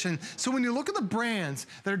hesitation. So when you look at the brands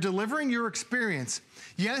that are delivering your experience,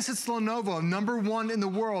 yes, it's Lenovo, #1 in the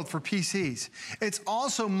world for PCs. It's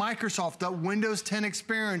also Microsoft, the Windows 10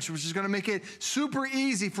 experience, which is gonna make it super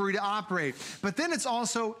easy for you to operate. But then it's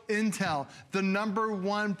also Intel, the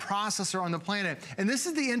 #1 processor on the planet. And this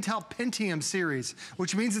is the Intel Pentium series,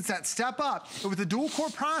 which means it's that step up. But with a dual core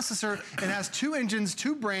processor, it has 2 engines,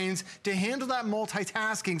 2 brains to handle that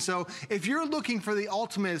multitasking. So if you're looking for the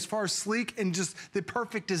ultimate as far as sleek and just the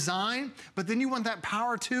perfect design, but then you want that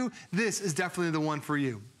power too, this is definitely the one for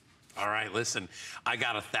you. All right, listen, I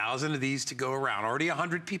got 1,000 of these to go around. Already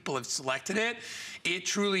 100 people have selected it. It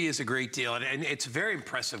truly is a great deal, and it's very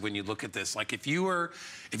impressive when you look at this. Like if you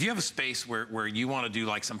have a space where you want to do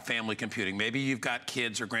like some family computing, maybe you've got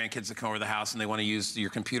kids or grandkids that come over the house and they want to use your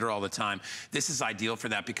computer all the time, this is ideal for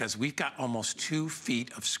that because we've got almost 2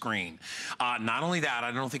 feet of screen. Not only that,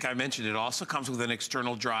 I don't think I mentioned, it also comes with an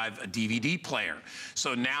external drive, a DVD player.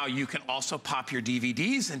 So now you can also pop your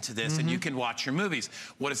DVDs into this and you can watch your movies.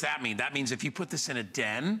 What does that mean? That means if you put this in a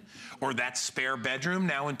den or that spare bedroom,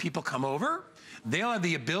 now when people come over, they'll have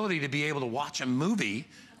the ability to be able to watch a movie.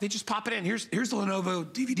 They just pop it in. Here's the Lenovo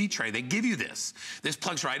DVD tray. They give you this. This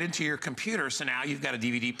plugs right into your computer, so now you've got a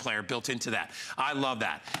DVD player built into that. I love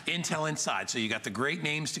that. Intel inside, so you got the great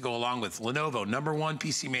names to go along with. Lenovo, #1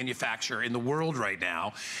 PC manufacturer in the world right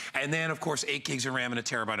now. And then, of course, 8 gigs of RAM and a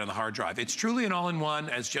terabyte on the hard drive. It's truly an all-in-one,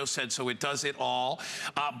 as Joe said, so it does it all.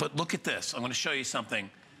 But look at this. I'm gonna show you something.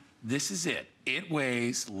 This is it. It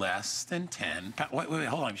weighs less than 10 pounds. Wait, hold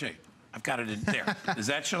on, let me show you. I've got it in there. Is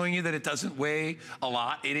that showing you that it doesn't weigh a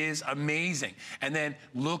lot? It is amazing. And then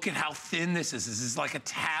look at how thin this is. This is like a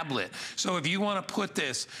tablet. So if you want to put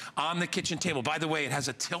this on the kitchen table, by the way, it has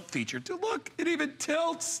a tilt feature. Look, it even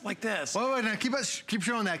tilts like this. Wait, now keep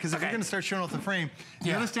showing that, because if you're going to start showing off the frame,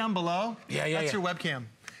 notice down below, that's your webcam.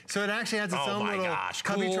 So it actually has its own little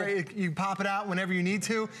cubby tray. You pop it out whenever you need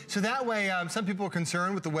to. So that way, some people are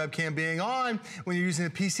concerned with the webcam being on. When you're using a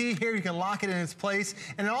PC here, you can lock it in its place.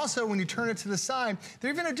 And also, when you turn it to the side,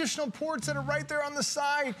 there are even additional ports that are right there on the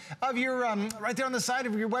side of your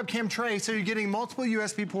webcam tray. So you're getting multiple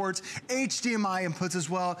USB ports, HDMI inputs as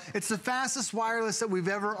well. It's the fastest wireless that we've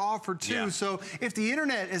ever offered too. So if the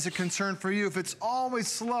internet is a concern for you, if it's always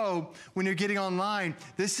slow when you're getting online,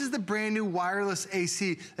 this is the brand new wireless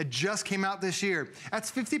AC that just came out this year. That's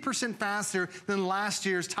 50% faster than last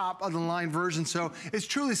year's top-of-the-line version, so it's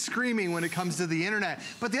truly screaming when it comes to the internet.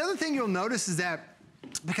 But the other thing you'll notice is that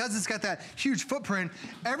because it's got that huge footprint,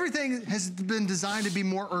 everything has been designed to be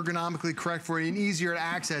more ergonomically correct for you and easier to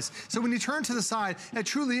access. So when you turn to the side, it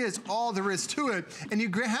truly is all there is to it. And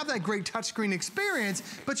you have that great touchscreen experience,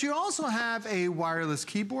 but you also have a wireless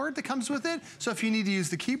keyboard that comes with it. So if you need to use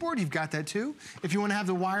the keyboard, you've got that too. If you want to have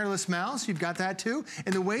the wireless mouse, you've got that too.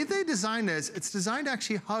 And the way they designed this, it's designed to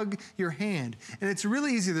actually hug your hand. And it's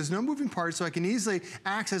really easy. There's no moving parts, so I can easily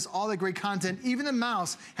access all the great content. Even the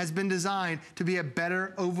mouse has been designed to be a better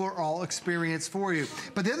overall experience for you.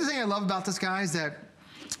 But the other thing I love about this, guy, is that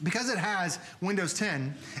because it has Windows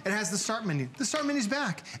 10, it has the Start menu. The Start menu's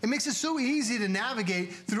back. It makes it so easy to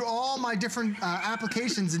navigate through all my different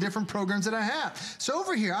applications and different programs that I have. So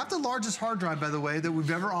over here, I have the largest hard drive, by the way, that we've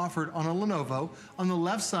ever offered on a Lenovo. On the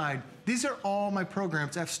left side, these are all my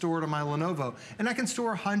programs I've stored on my Lenovo. And I can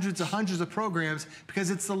store hundreds of programs because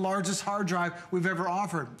it's the largest hard drive we've ever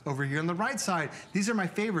offered. Over here on the right side, these are my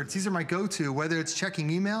favorites. These are my go-to, whether it's checking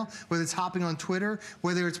email, whether it's hopping on Twitter,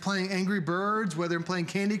 whether it's playing Angry Birds, whether I'm playing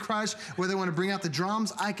Candy Crush, whether I want to bring out the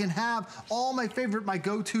drums. I can have all my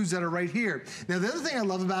go-tos that are right here. Now, the other thing I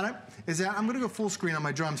love about it is that I'm going to go full screen on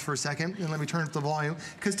my drums for a second, and let me turn up the volume.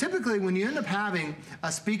 Because typically, when you end up having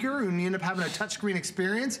a speaker, when you end up having a touchscreen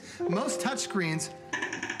experience, most touchscreens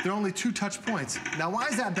They're only 2 touch points. Now, why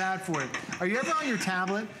is that bad for you? Are you ever on your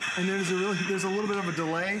tablet and there's a little bit of a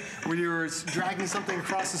delay where you're dragging something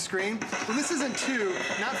across the screen? Well, this isn't 2,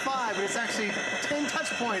 not 5, but it's actually 10 touch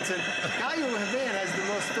points. And now you have in as the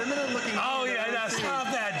most feminine looking. Oh yeah, now stop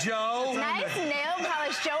that, Joe. Nice nail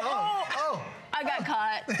polish, Joe. Oh. I got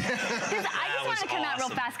caught. I just want to come out real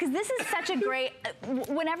fast because this is such a great,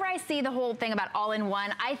 whenever I see the whole thing about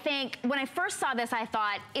all-in-one, I think, when I first saw this, I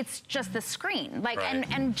thought it's just the screen. Like, right.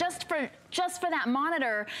 and just for that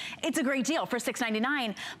monitor, it's a great deal for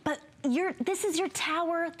 $6.99. But this is your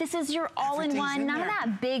tower, this is your all-in-one, none of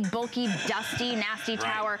that big, bulky, dusty, nasty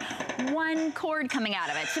tower. One cord coming out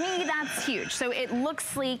of it. To me, that's huge. So it looks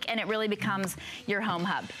sleek and it really becomes your home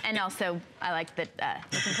hub. And also, I like that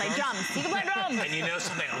you can play drums. You can play drums. And you know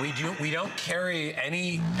something, we don't carry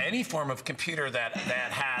any form of computer that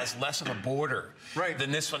has less of a border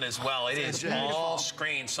than this one as well. It is all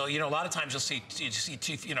screen. So you know, a lot of times you see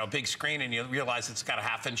big screen and you realize it's got a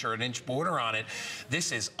 1/2 inch or 1 inch border on it.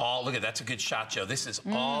 This is all. Look at that's a good shot, Joe. This is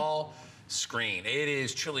all screen. It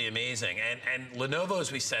is truly amazing. And Lenovo,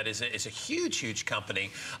 as we said, is a huge company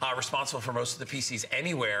responsible for most of the PCs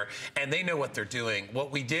anywhere, and they know what they're doing. What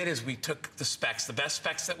we did is we took the specs, the best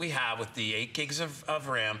specs that we have with the 8 gigs of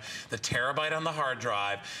RAM, the terabyte on the hard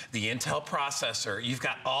drive, the Intel processor. You've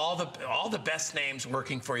got all the best names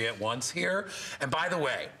working for you at once here. And by the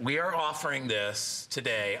way, we are offering this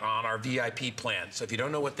today on our VIP plan. So if you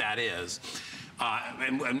don't know what that is,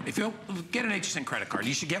 and if you get an HSN credit card,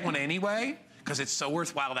 you should get one anyway, because it's so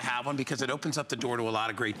worthwhile to have one, because it opens up the door to a lot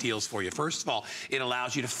of great deals for you. First of all, it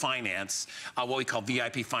allows you to finance what we call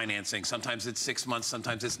VIP financing. Sometimes it's 6 months,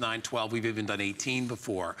 sometimes it's 9, 12. We've even done 18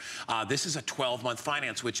 before. This is a 12-month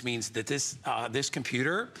finance, which means that this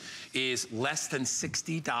computer is less than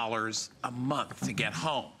 $60 a month to get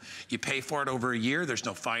home. You pay for it over a year. There's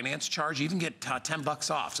no finance charge. You even get 10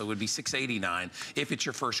 bucks off, so it would be $6.89 if it's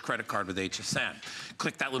your first credit card with HSN.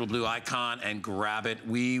 Click that little blue icon and grab it.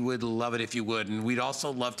 We would love it if you would. And we'd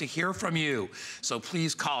also love to hear from you. So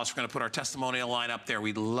please call us. We're going to put our testimonial line up there.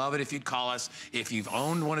 We'd love it if you'd call us. If you've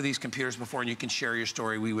owned one of these computers before and you can share your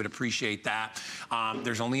story, we would appreciate that.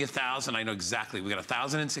 There's only 1,000. I know exactly. We got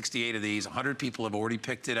 1,068 of these. 100 people have already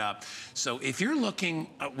picked it up. So if you're looking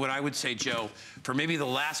at what I would say, Joe, for maybe the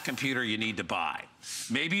last computer you need to buy,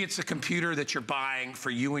 maybe it's a computer that you're buying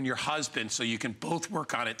for you and your husband so you can both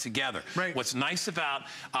work on it together. Right. What's nice about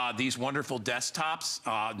these wonderful desktops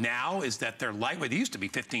now is that they're lightweight. They used to be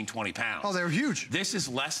 15, 20 pounds. Oh, they're huge. This is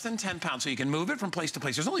less than 10 pounds, so you can move it from place to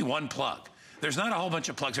place. There's only one plug. There's not a whole bunch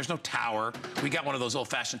of plugs. There's no tower. We got one of those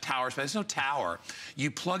old-fashioned towers, but there's no tower.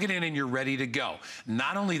 You plug it in and you're ready to go.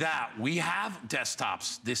 Not only that, we have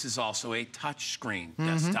desktops. This is also a touchscreen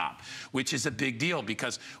desktop, which is a big deal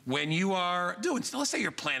because when you are doing, let's say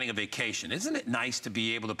you're planning a vacation, isn't it nice to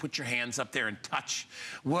be able to put your hands up there and touch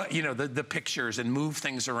what, you know, the pictures and move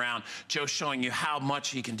things around? Joe's showing you how much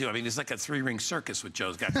he can do. I mean, it's like a 3-ring circus what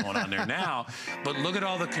Joe's got going on there now, but look at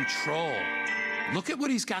all the control. Look at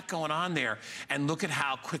what he's got going on there, and look at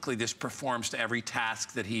how quickly this performs to every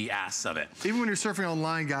task that he asks of it. Even when you're surfing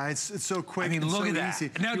online, guys, it's so quick. I mean, look so at that.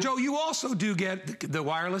 Easy. Now, Joe, you also do get the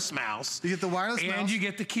wireless mouse. You get the wireless mouse. And you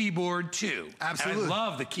get the keyboard, too. Absolutely. And I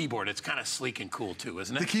love the keyboard. It's kind of sleek and cool, too,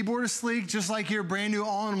 isn't it? The keyboard is sleek, just like your brand new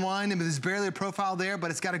all-in-one. There's barely a profile there,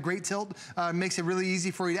 but it's got a great tilt. Makes it really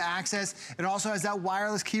easy for you to access. It also has that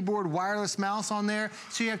wireless keyboard, wireless mouse on there.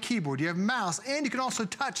 So you have keyboard, you have mouse, and you can also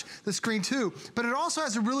touch the screen, too. But it also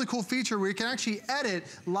has a really cool feature where you can actually edit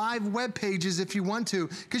live web pages if you want to,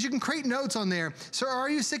 because you can create notes on there. So are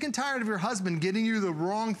you sick and tired of your husband getting you the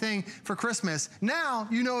wrong thing for Christmas? Now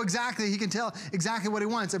you know exactly, he can tell exactly what he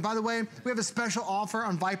wants. And by the way, we have a special offer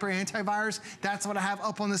on Viper Antivirus. That's what I have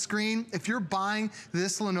up on the screen. If you're buying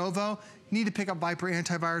this Lenovo, you need to pick up Viper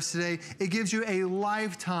Antivirus today. It gives you a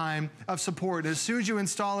lifetime of support. As soon as you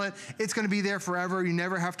install it, it's gonna be there forever. You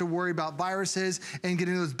never have to worry about viruses and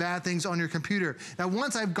getting those bad things on your computer. Now,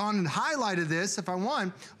 once I've gone and highlighted this, if I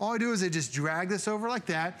want, all I do is I just drag this over like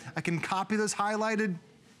that. I can copy those highlighted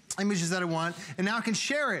images that I want, and now I can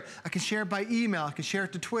share it. I can share it by email, I can share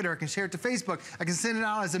it to Twitter, I can share it to Facebook, I can send it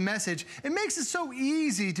out as a message. It makes it so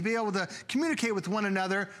easy to be able to communicate with one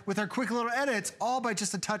another with our quick little edits, all by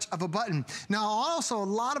just a touch of a button. Now, also, a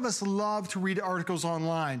lot of us love to read articles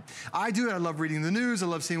online. I do, I love reading the news, I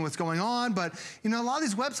love seeing what's going on, but you know, a lot of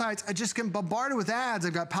these websites, I just get bombarded with ads.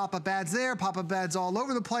 I've got pop-up ads there, pop-up ads all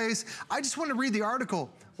over the place. I just want to read the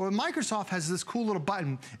article. Well, Microsoft has this cool little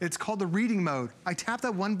button. It's called the reading mode. I tap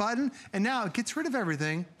that one button, and now it gets rid of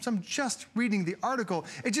everything. So I'm just reading the article.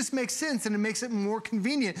 It just makes sense, and it makes it more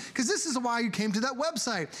convenient, because this is why you came to that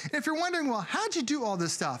website. And if you're wondering, well, how'd you do all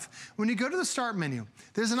this stuff? When you go to the Start menu,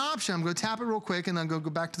 there's an option. I'm going to tap it real quick, and then go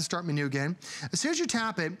back to the Start menu again. As soon as you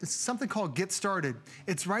tap it, it's something called Get Started.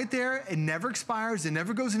 It's right there. It never expires. It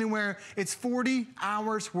never goes anywhere. It's 40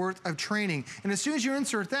 hours worth of training. And as soon as you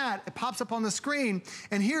insert that, it pops up on the screen,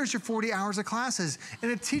 and here's your 40 hours of classes. And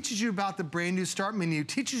it teaches you about the brand new Start menu,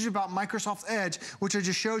 teaches you about Microsoft Edge, which I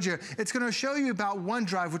just showed you. It's going to show you about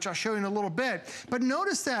OneDrive, which I'll show you in a little bit. But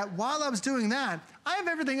notice that while I was doing that, I have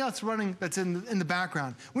everything else running that's in the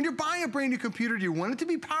background. When you're buying a brand new computer, you want it to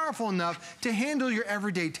be powerful enough to handle your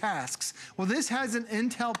everyday tasks. Well, this has an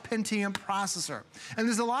Intel Pentium processor. And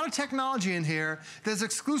there's a lot of technology in here that's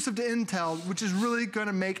exclusive to Intel, which is really going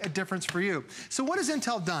to make a difference for you. So what has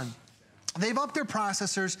Intel done? They've upped their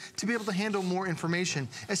processors to be able to handle more information,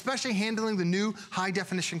 especially handling the new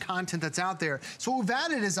high-definition content that's out there. So what we've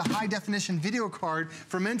added is a high-definition video card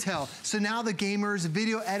from Intel. So now the gamers,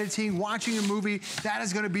 video editing, watching a movie, that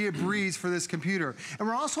is going to be a breeze for this computer. And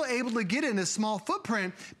we're also able to get in a small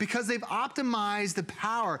footprint because they've optimized the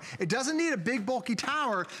power. It doesn't need a big, bulky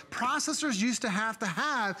tower. Processors used to have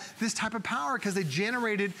this type of power because they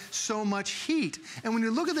generated so much heat. And when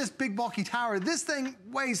you look at this big, bulky tower, this thing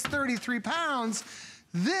weighs 33 pounds.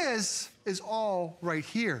 This is all right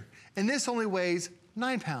here. And this only weighs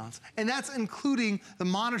 9 pounds. And that's including the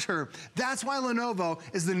monitor. That's why Lenovo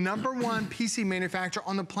is the #1 PC manufacturer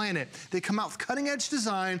on the planet. They come out with cutting edge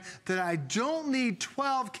design that I don't need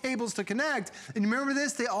 12 cables to connect. And remember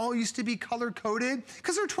this? They all used to be color coded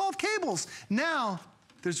because there are 12 cables. Now,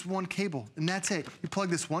 there's one cable, and that's it. You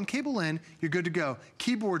plug this one cable in, you're good to go.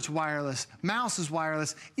 Keyboard's wireless, mouse is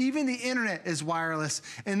wireless, even the internet is wireless.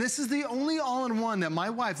 And this is the only all-in-one that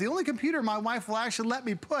the only computer my wife will actually let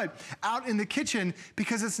me put out in the kitchen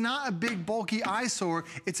because it's not a big, bulky eyesore.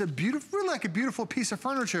 It's really like a beautiful piece of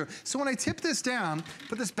furniture. So when I tip this down,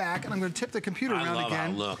 put this back, and I'm gonna tip the computer around again. I love how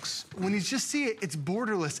it looks. When you just see it, it's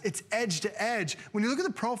borderless, it's edge to edge. When you look at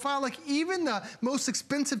the profile, like even the most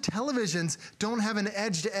expensive televisions don't have an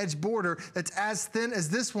edge-to-edge border that's as thin as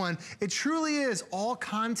this one. It truly is all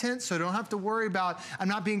content, so I don't have to worry about I'm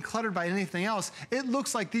not being cluttered by anything else. It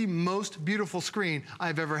looks like the most beautiful screen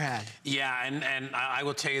I've ever had. Yeah, and I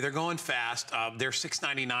will tell you, they're going fast. They're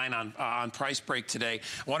 $699 on price break today.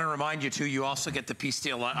 I want to remind you, too, you also get the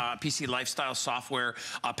PC Lifestyle software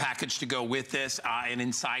package to go with this. And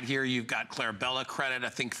inside here, you've got Clarabella credit, I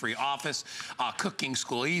think free Office, Cooking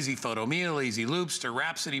School, Easy Photo, Meal Easy, Loopster,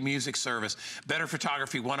 Rhapsody Music Service, Better Photography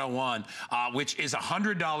 101, which is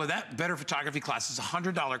 $100. That Better Photography class is a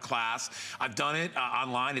 $100 class. I've done it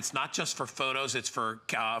online. It's not just for photos, it's for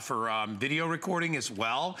video recording as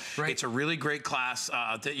well. Right. It's a really great class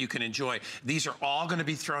that you can enjoy. These are all going to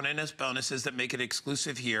be thrown in as bonuses that make it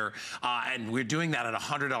exclusive here, and we're doing that at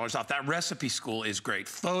 $100 off. That Recipe School is great.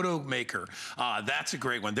 Photo Maker, that's a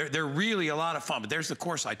great one. They're really a lot of fun, but there's the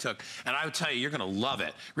course I took, and I would tell you, you're going to love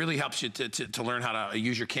it. Really helps you to learn how to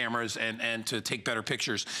use your cameras and to take better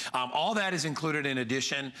pictures. All that is included in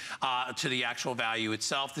addition to the actual value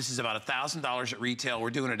itself. This is about $1,000 at retail. We're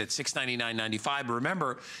doing it at $699.95. But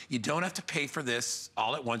remember, you don't have to pay for this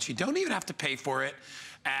all at once. You don't even have to pay for it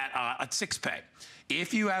at 6Pay.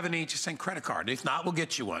 If you have an HSN credit card, if not, we'll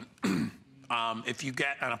get you one. If you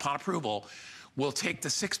get, and upon approval, we'll take the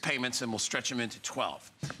 6 payments and we'll stretch them into 12.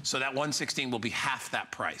 So that $116 will be half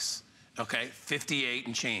that price. Okay, 58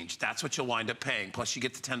 and change. That's what you'll wind up paying. Plus, you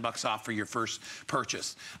get the 10 bucks off for your first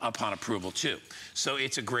purchase upon approval, too. So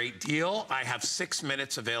it's a great deal. I have 6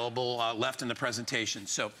 minutes available left in the presentation.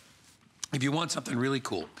 So if you want something really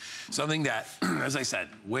cool, something that, as I said,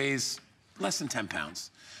 weighs less than 10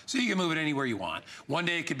 pounds, so you can move it anywhere you want. One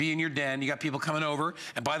day it could be in your den. You got people coming over.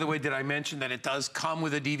 And by the way, did I mention that it does come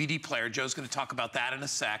with a DVD player? Joe's going to talk about that in a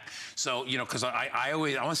sec. So, you know, because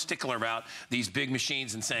I'm a stickler about these big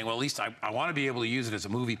machines and saying, well, at least I want to be able to use it as a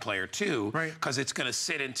movie player too, right? Because it's going to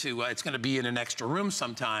sit into, it's going to be in an extra room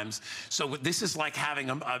sometimes. So this is like having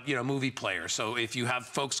a movie player. So if you have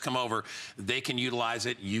folks come over, they can utilize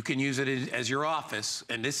it. You can use it as your office.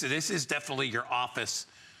 And this is definitely your office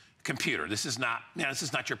computer. This is not, this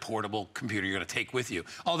is not your portable computer you're going to take with you.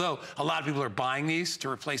 Although a lot of people are buying these to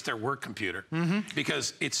replace their work computer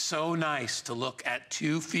because it's so nice to look at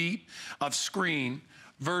 2 feet of screen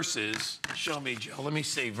versus, show me, Joe, let me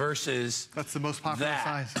see, versus that's the most popular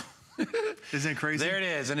size. Isn't it crazy? There it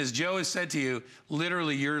is. And as Joe has said to you,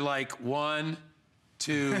 literally you're like 1,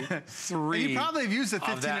 2, 3. And you probably have used a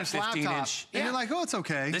 15-inch laptop. And you're like, oh, it's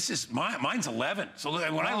okay. This is mine's 11. So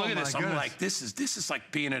when I look at this, I'm like, this is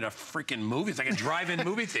like being at a freaking movie. It's like a drive-in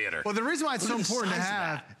movie theater. Well, the reason why it's so important to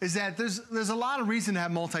have is that there's a lot of reason to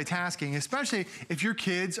have multitasking, especially if your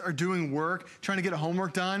kids are doing work, trying to get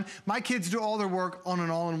homework done. My kids do all their work on an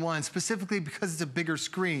all-in-one, specifically because it's a bigger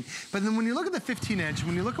screen. But then when you look at the 15-inch,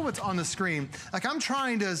 when you look at what's on the screen, like I'm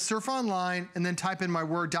trying to surf online and then type in my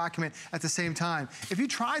Word document at the same time. If you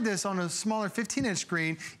tried this on a smaller 15-inch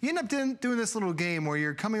screen, you end up doing this little game where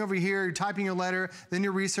you're coming over here, you're typing your letter, then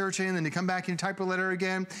you're researching, then you come back and you type your letter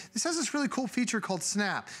again. This has this really cool feature called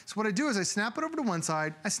Snap. So what I do is I snap it over to one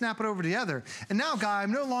side, I snap it over to the other. And now, Guy,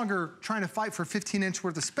 I'm no longer trying to fight for 15-inch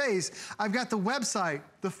worth of space. I've got the website,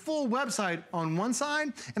 the full website on one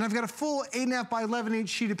side, and I've got a full 8.5 by 11-inch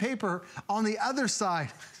sheet of paper on the other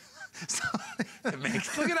side. So,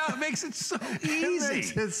 look at how it makes it so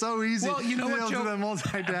easy. It's so easy. Well, you know what, Joe?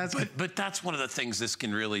 Multitasking. But that's one of the things this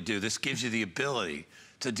can really do. This gives you the ability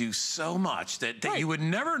to do so much that you would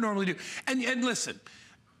never normally do. And listen,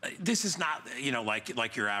 this is not, you know,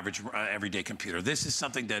 like your average everyday computer. This is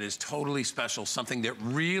something that is totally special, something that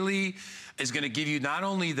really is going to give you not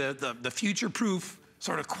only the future-proof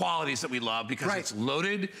sort of qualities that we love because it's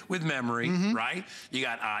loaded with memory, right? You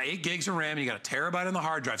got 8 gigs of RAM, you got a terabyte on the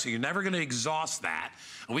hard drive, so you're never gonna exhaust that.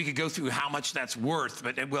 And we could go through how much that's worth,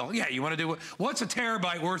 but well, yeah, you wanna do what's a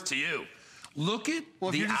terabyte worth to you? Look at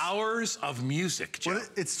the hours of music, Joe. Well,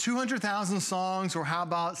 it's 200,000 songs, or how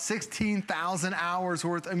about 16,000 hours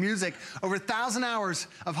worth of music, over 1,000 hours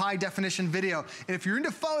of high-definition video. And if you're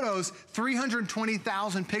into photos,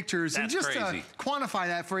 320,000 pictures. That's and just crazy. To quantify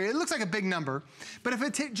that for you, it looks like a big number. But if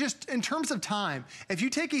it just in terms of time, if you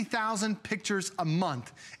take 1,000 pictures a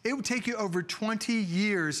month, it would take you over 20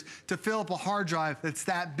 years to fill up a hard drive that's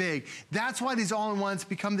that big. That's why these all-in-ones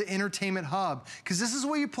become the entertainment hub, because this is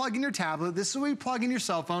where you plug in your tablet. This is where you plug in your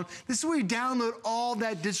cell phone. This is where you download all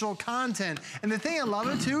that digital content. And the thing I love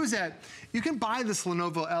it too is that you can buy this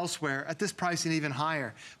Lenovo elsewhere at this price and even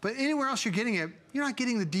higher. But anywhere else you're getting it, you're not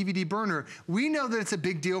getting the DVD burner. We know that it's a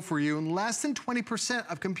big deal for you, and less than 20%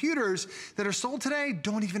 of computers that are sold today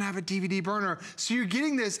don't even have a DVD burner. So you're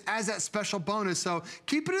getting this as that special bonus. So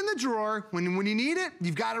keep it in the drawer. When you need it,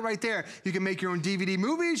 you've got it right there. You can make your own DVD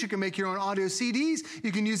movies. You can make your own audio CDs.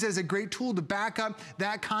 You can use it as a great tool to back up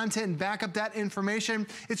that content and back up that information.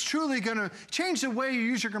 It's truly gonna change the way you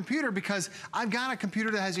use your computer, because I've got a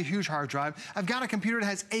computer that has a huge hard drive. I've got a computer that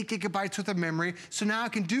has 8 gigabytes worth of memory, so now I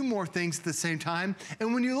can do more things at the same time.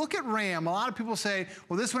 And when you look at RAM, a lot of people say,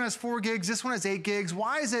 well, this one has 4 gigs, this one has 8 gigs.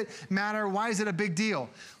 Why does it matter? Why is it a big deal?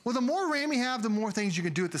 Well, the more RAM you have, the more things you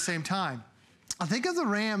can do at the same time. I think of the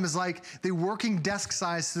RAM as like the working desk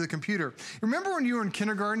size to the computer. Remember when you were in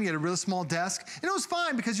kindergarten, you had a really small desk? And it was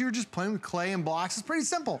fine because you were just playing with clay and blocks. It's pretty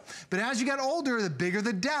simple. But as you got older, the bigger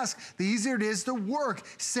the desk, the easier it is to work.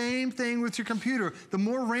 Same thing with your computer. The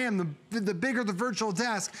more RAM, the bigger the virtual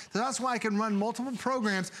desk. So that's why I can run multiple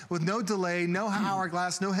programs with no delay, no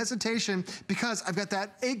hourglass, no hesitation, because I've got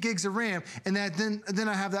that 8 gigs of RAM, and then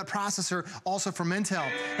I have that processor also from Intel.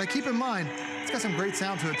 Now keep in mind, it's got some great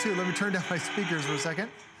sound to it too. Let me turn down my speakers for a second.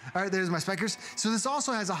 All right, there's my speakers. So this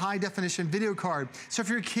also has a high-definition video card. So if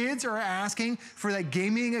your kids are asking for that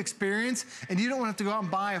gaming experience and you don't want to have to go out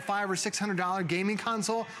and buy a $500 or $600 gaming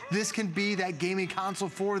console, this can be that gaming console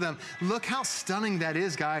for them. Look how stunning that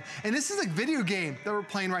is, Guy. And this is a video game that we're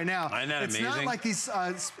playing right now. Isn't that amazing? It's not like these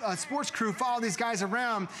sports crew follow these guys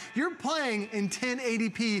around. You're playing in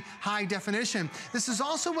 1080p high definition. This is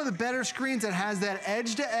also one of the better screens that has that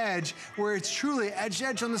edge-to-edge, where it's truly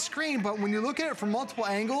edge-to-edge on the screen, but when you look at it from multiple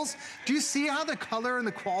angles, do you see how the color and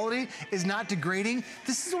the quality is not degrading?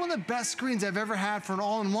 This is one of the best screens I've ever had for an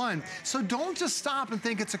all-in-one. So don't just stop and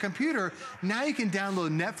think it's a computer. Now you can download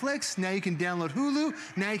Netflix, now you can download Hulu,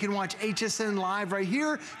 now you can watch HSN Live right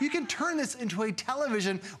here. You can turn this into a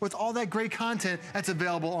television with all that great content that's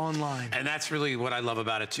available online. And that's really what I love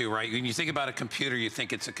about it too, right? When you think about a computer, you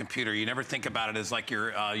think it's a computer. You never think about it as like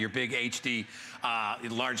your big HD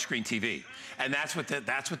large screen TV. And that's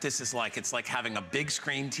what this is like. It's like having a big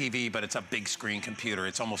screen TV, but it's a big screen computer.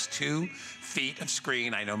 It's almost 2 feet of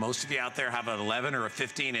screen. I know most of you out there have an 11 or a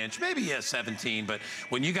 15 inch, maybe a 17, but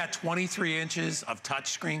when you got 23 inches of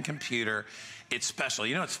touchscreen computer, it's special.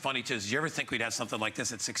 You know, it's funny too, did you ever think we'd have something like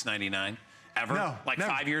this at $699? ever? No, like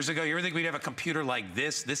never. 5 years ago? You ever think we'd have a computer like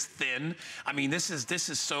this thin? I mean, this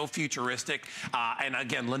is so futuristic. And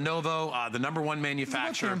again, Lenovo, the #1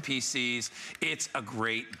 manufacturer of PCs. It's a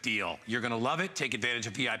great deal. You're gonna love it. Take advantage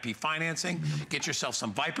of VIP financing. Get yourself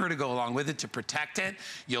some Viper to go along with it to protect it.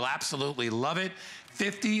 You'll absolutely love it.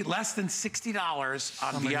 less than $60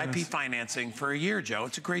 on VIP financing for a year, Joe.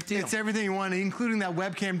 It's a great deal. It's everything you want, including that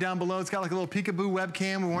webcam down below. It's got like a little peekaboo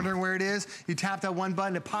webcam. We're wondering where it is. You tap that one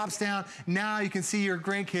button, it pops down. Now you can see your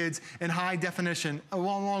grandkids in high definition,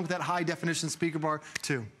 along with that high definition speaker bar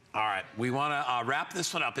too. All right, we want to wrap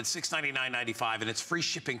this one up. It's $699.95, and it's free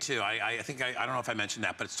shipping too. I don't know if I mentioned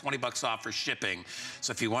that, but it's 20 bucks off for shipping.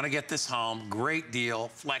 So if you want to get this home, great deal,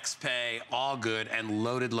 flex pay, all good, and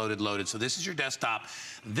loaded, loaded, loaded. So this is your desktop.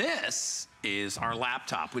 This is our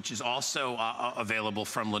laptop, which is also available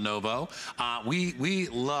from Lenovo. We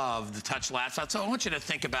love the touch laptop, so I want you to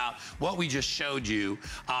think about what we just showed you,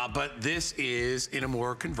 but this is in a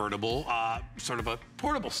more convertible, sort of a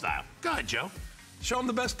portable style. Go ahead, Joe. Show them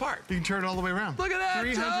the best part. You can turn it all the way around. Look at that,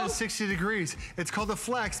 360 degrees. It's called the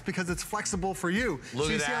Flex because it's flexible for you. Look so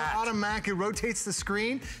you at see that. how automatic it rotates the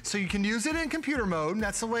screen, so you can use it in computer mode. And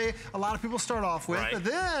that's the way a lot of people start off with. Right. But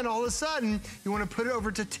then all of a sudden, you want to put it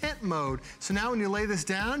over to tent mode. So now when you lay this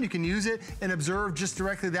down, you can use it and observe just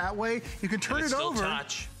directly that way. You can turn it over.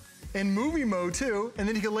 Touch. In movie mode too, and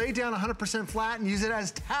then you can lay down 100% flat and use it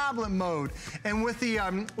as tablet mode. And with the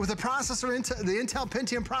processor, the Intel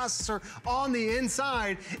Pentium processor on the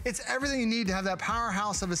inside, it's everything you need to have that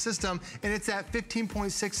powerhouse of a system, and it's that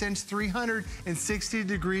 15.6-inch,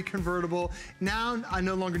 360-degree convertible. Now I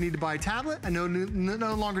no longer need to buy a tablet. I no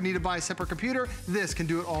longer need to buy a separate computer. This can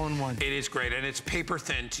do it all in one. It is great, and it's paper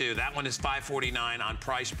thin too. That one is $549 on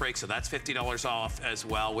price break, so that's $50 off as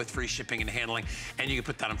well with free shipping and handling, and you can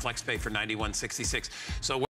put that on FlexPay for $91.66. So